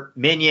for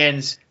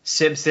Minions,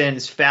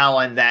 Simpsons,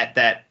 Fallon,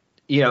 that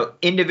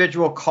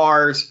individual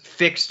cars,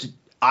 fixed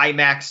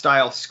IMAX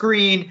style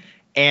screen.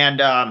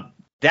 And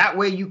that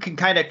way you can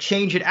kind of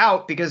change it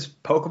out, because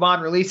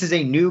Pokemon releases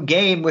a new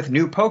game with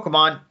new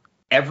Pokemon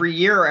every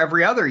year or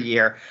every other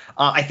year.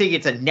 I think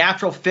it's a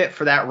natural fit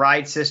for that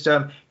ride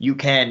system. You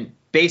can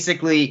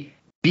basically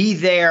be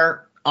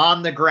there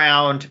on the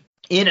ground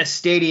in a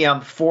stadium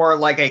for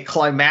like a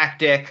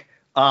climactic,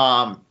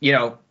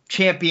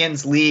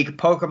 Champions League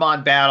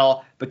Pokemon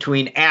battle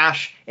between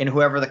Ash and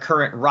whoever the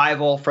current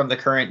rival from the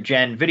current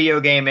gen video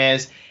game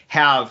is.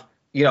 Have,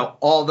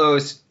 all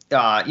those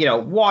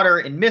water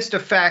and mist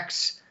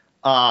effects,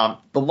 the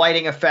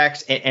lighting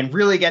effects, and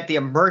really get the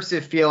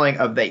immersive feeling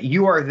of that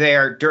you are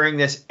there during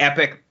this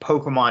epic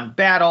Pokemon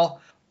battle.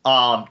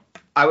 I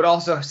would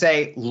also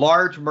say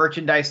large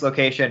merchandise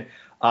location.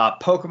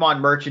 Pokemon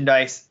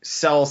merchandise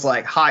sells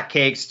like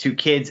hotcakes to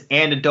kids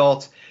and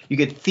adults. You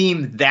could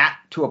theme that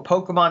to a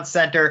Pokemon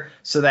Center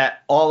so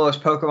that all those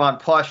Pokemon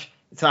plush,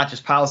 it's not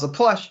just piles of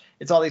plush,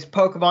 it's all these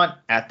Pokemon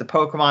at the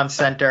Pokemon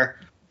Center.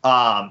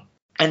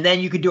 And then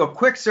you could do a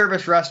quick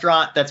service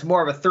restaurant that's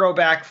more of a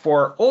throwback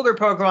for older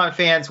Pokemon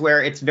fans,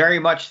 where it's very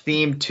much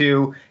themed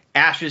to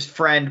Ash's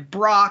friend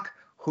Brock,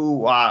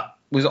 who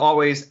was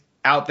always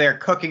out there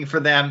cooking for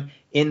them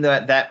in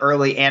that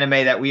early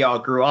anime that we all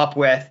grew up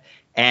with.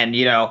 And,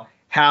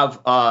 have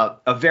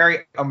a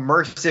very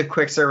immersive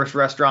quick service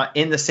restaurant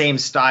in the same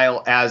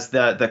style as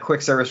the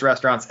quick service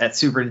restaurants at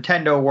Super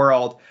Nintendo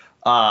World,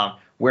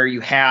 where you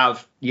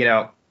have,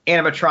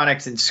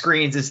 animatronics and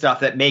screens and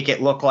stuff that make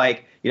it look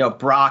like,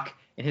 Brock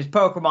and his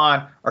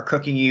Pokemon are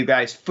cooking you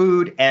guys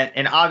food.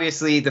 And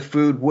obviously the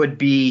food would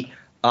be,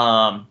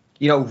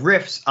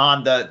 riffs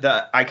on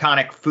the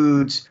iconic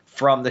foods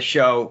from the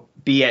show,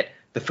 be it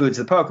the foods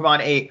the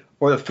Pokemon ate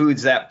or the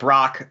foods that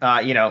Brock,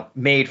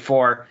 made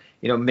for,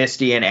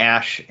 Misty and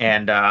Ash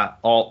and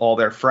all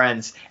their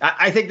friends.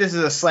 I think this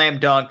is a slam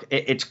dunk.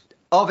 It's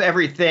of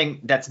everything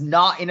that's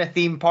not in a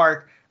theme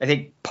park. I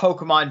think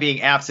Pokemon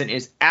being absent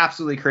is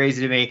absolutely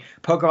crazy to me.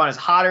 Pokemon is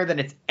hotter than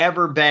it's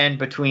ever been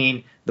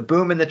between the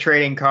boom and the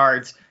trading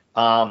cards,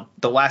 the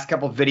last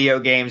couple of video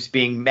games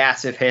being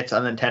massive hits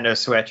on Nintendo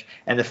Switch,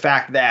 and the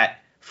fact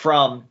that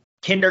from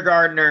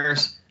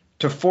kindergartners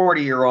to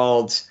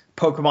 40-year-olds,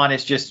 Pokemon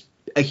is just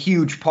a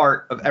huge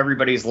part of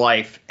everybody's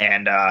life,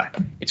 and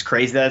it's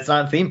crazy that it's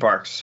not in theme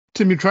parks.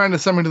 Tim, you trying to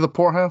send me to the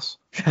poorhouse?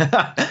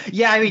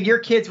 Yeah, I mean, your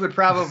kids would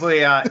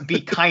probably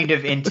be kind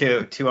of into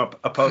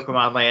a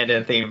Pokemon land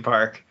and theme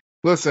park.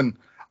 Listen,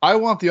 I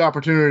want the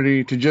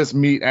opportunity to just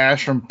meet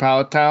Ash from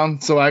Pallet Town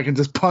so I can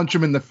just punch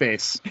him in the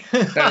face.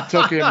 That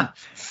took him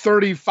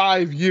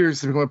 35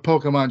 years to become a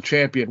Pokemon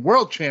champion,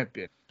 world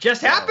champion.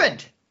 Just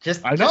happened.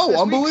 I know,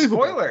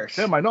 unbelievable. Spoilers.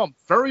 Tim, I know, I'm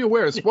very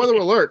aware. Spoiler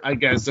alert, I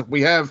guess, if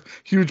we have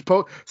huge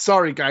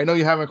Sorry, guy, I know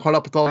you haven't caught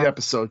up with all the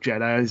episodes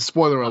yet.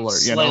 Spoiler alert.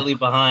 Slightly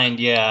behind,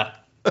 yeah.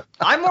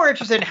 I'm more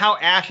interested in how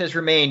Ash has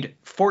remained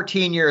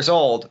 14 years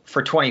old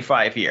for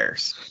 25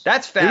 years.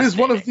 That's fascinating. It is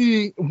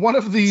one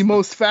of the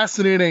most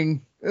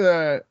fascinating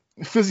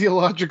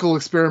physiological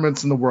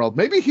experiments in the world.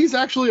 Maybe he's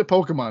actually a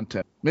Pokemon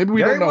Tim. Maybe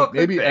we Very don't know. well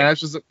Maybe could be.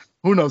 Ash is.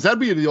 Who knows? That'd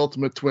be the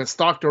ultimate twist.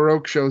 Dr.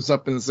 Oak shows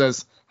up and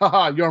says,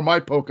 "Haha, you're my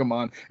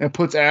Pokemon," and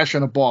puts Ash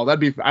in a ball. That'd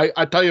be.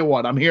 I tell you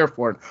what, I'm here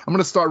for it. I'm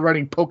gonna start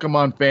writing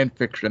Pokemon fan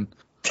fiction.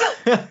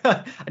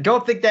 I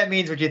don't think that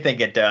means what you think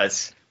it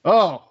does.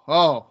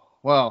 Oh,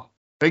 well.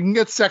 They can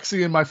get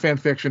sexy in my fan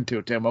fiction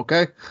too, Tim,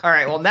 okay? All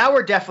right, well, now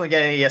we're definitely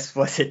getting the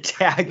explicit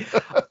tag.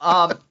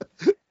 I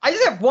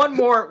just have one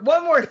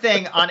more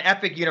thing on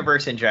Epic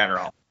Universe in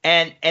general.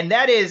 And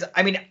that is,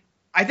 I mean,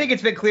 I think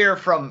it's been clear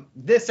from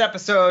this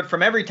episode,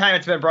 from every time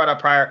it's been brought up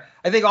prior,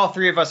 I think all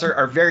three of us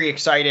are very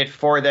excited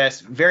for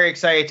this, very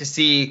excited to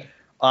see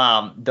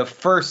the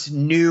first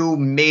new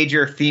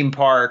major theme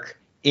park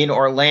in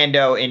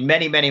Orlando in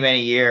many, many,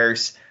 many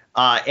years.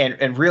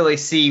 And really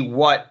see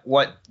what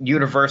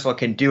Universal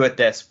can do with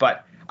this.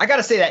 But I got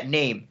to say that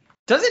name.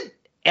 Doesn't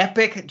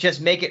Epic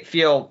just make it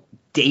feel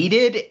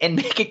dated and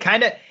make it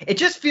it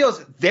just feels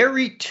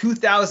very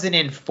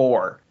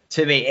 2004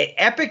 to me.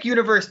 Epic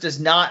Universe does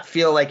not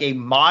feel like a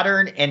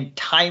modern and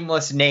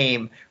timeless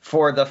name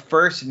for the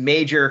first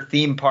major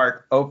theme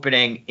park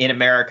opening in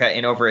America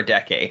in over a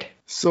decade.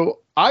 So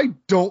I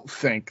don't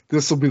think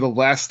this will be the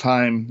last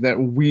time that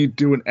we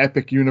do an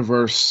Epic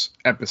Universe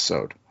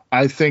episode.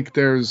 I think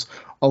there's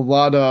a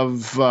lot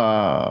of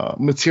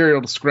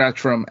material to scratch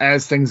from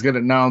as things get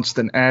announced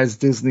and as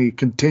Disney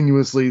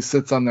continuously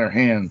sits on their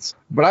hands.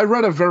 But I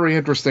read a very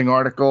interesting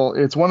article.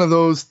 It's one of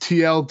those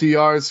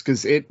TLDRs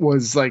because it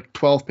was like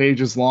 12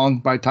 pages long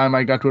by the time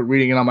I got to it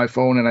reading it on my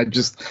phone, and I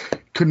just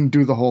couldn't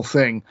do the whole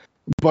thing.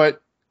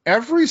 But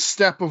every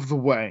step of the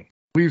way,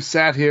 we've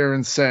sat here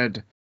and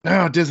said,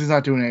 no, Disney's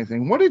not doing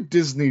anything. What did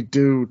Disney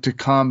do to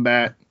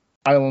combat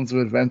Islands of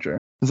Adventure?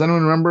 Does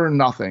anyone remember?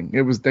 Nothing.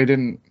 It was they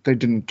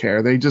didn't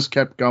care. They just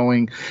kept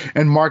going.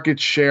 And market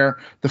share,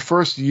 the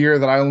first year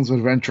that Islands of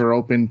Adventure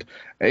opened,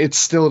 it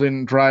still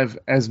didn't drive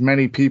as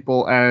many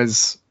people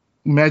as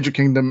Magic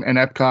Kingdom and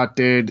Epcot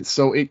did.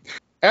 So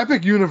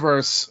Epic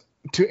Universe,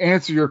 to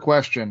answer your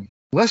question,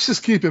 let's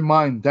just keep in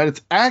mind that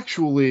it's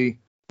actually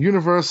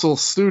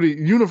Universal's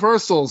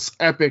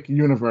Epic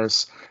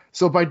Universe.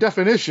 So by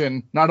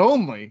definition, not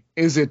only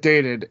is it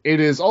dated,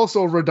 it is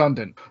also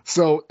redundant.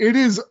 So it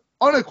is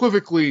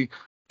unequivocally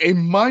a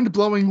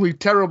mind-blowingly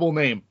terrible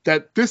name.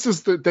 That this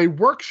is they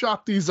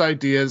workshop these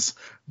ideas,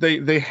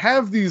 they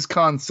have these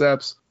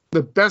concepts.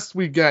 The best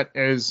we get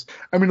is,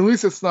 I mean, at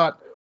least it's not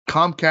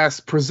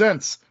Comcast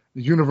presents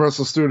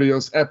Universal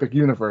Studios Epic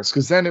Universe,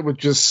 because then it would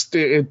just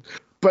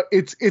but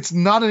it's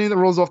not a name that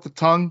rolls off the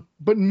tongue,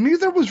 but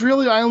neither was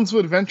really Islands of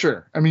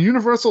Adventure. I mean,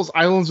 Universal's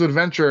Islands of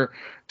Adventure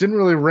didn't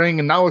really ring,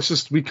 and now it's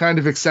just we kind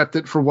of accept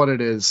it for what it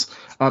is.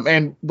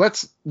 And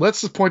let's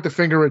just point the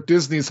finger at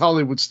Disney's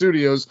Hollywood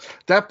Studios.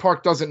 That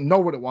park doesn't know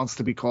what it wants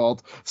to be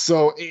called.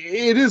 So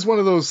it is one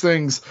of those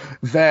things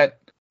that,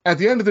 at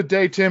the end of the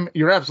day, Tim,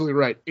 you're absolutely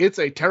right. It's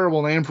a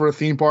terrible name for a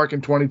theme park in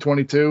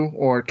 2022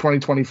 or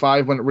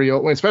 2025 when it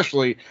reopens,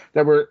 especially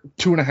that we're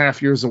 2.5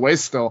 years away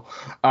still.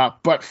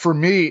 But for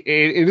me,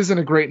 it isn't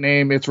a great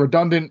name. It's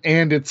redundant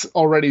and it's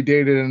already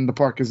dated and the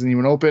park isn't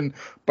even open.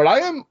 But I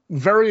am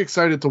very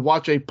excited to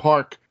watch a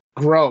park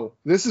grow.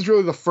 This is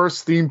really the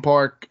first theme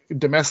park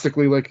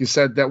domestically, like you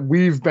said, that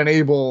we've been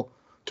able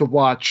to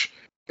watch.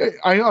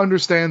 I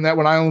understand that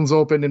when Islands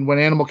opened and when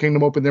Animal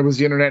Kingdom opened, there was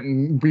the internet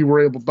and we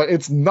were able, but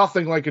it's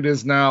nothing like it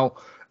is now,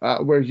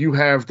 where you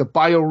have the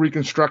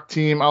BioReconstruct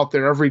team out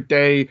there every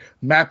day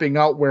mapping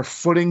out where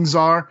footings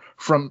are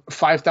from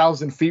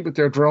 5,000 feet with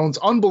their drones.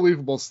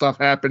 Unbelievable stuff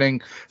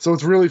happening. So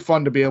it's really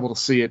fun to be able to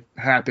see it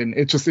happen.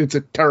 It's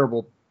a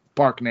terrible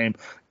park name.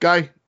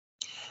 Guy?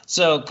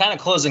 So kind of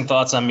closing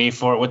thoughts on me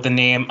with the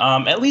name.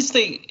 At least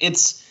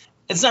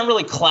it's not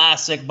really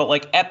classic, but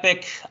like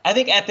Epic, I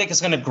think Epic is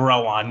going to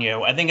grow on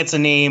you. I think it's a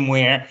name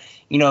where,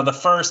 the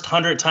first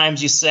 100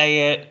 times you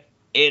say it,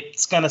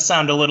 it's going to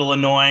sound a little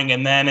annoying,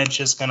 and then it's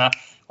just going to,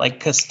 like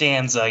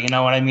Costanza, you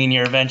know what I mean?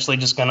 You're eventually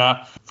just going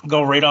to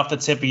go right off the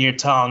tip of your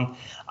tongue.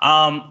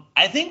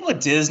 I think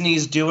what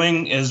Disney's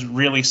doing is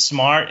really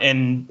smart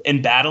in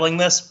battling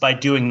this by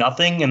doing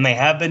nothing, and they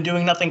have been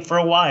doing nothing for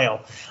a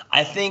while.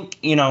 I think,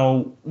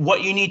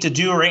 what you need to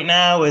do right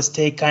now is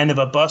take kind of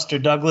a Buster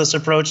Douglas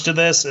approach to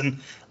this and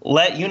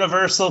let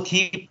Universal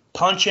keep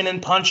punching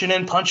and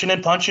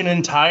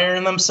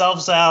tiring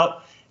themselves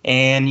out.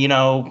 And, you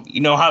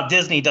know how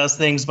Disney does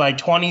things. By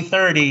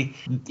 2030,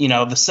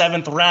 the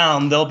seventh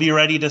round, they'll be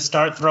ready to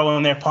start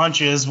throwing their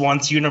punches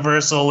once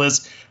Universal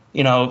is,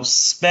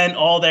 spent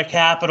all their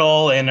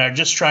capital and are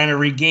just trying to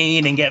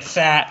regain and get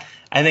fat.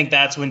 I think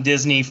that's when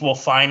Disney will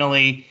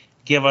finally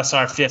give us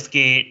our fifth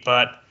gate,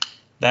 but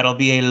that'll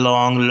be a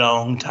long,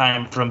 long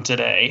time from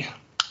today.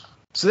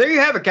 So there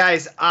you have it,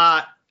 guys.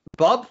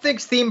 Bub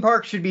thinks theme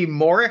parks should be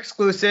more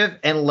exclusive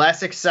and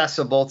less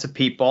accessible to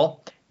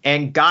people.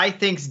 And Guy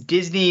thinks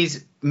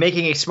Disney's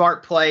making a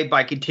smart play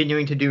by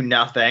continuing to do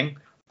nothing.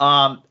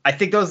 I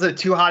think those are the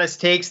two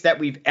hottest takes that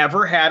we've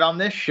ever had on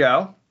this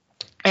show.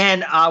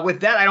 And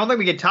with that, I don't think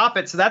we can top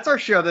it. So that's our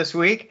show this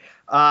week.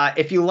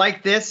 If you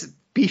like this,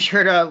 be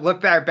sure to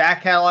look at our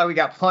back catalog. We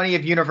got plenty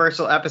of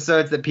Universal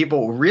episodes that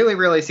people really,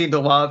 really seem to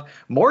love,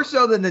 more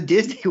so than the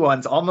Disney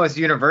ones, almost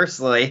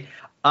universally.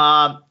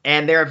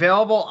 And they're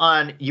available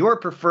on your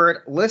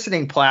preferred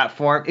listening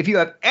platform. If you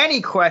have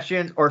any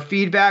questions or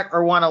feedback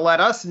or want to let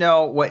us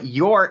know what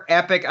your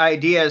epic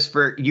ideas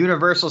for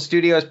Universal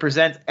Studios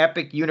Presents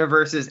Epic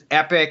Universe's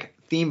Epic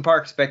Theme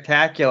Park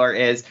Spectacular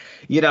is,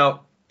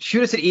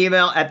 shoot us an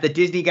email at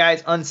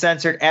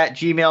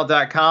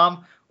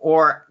thedisneyguysuncensored@gmail.com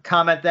or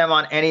comment them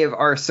on any of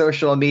our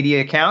social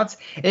media accounts.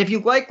 And if you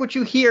like what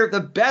you hear,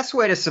 the best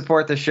way to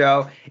support the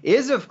show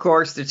is, of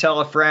course, to tell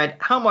a friend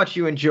how much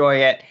you enjoy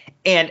it.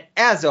 And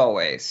as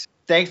always,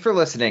 thanks for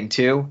listening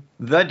to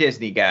The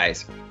Disney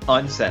Guys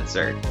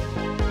Uncensored.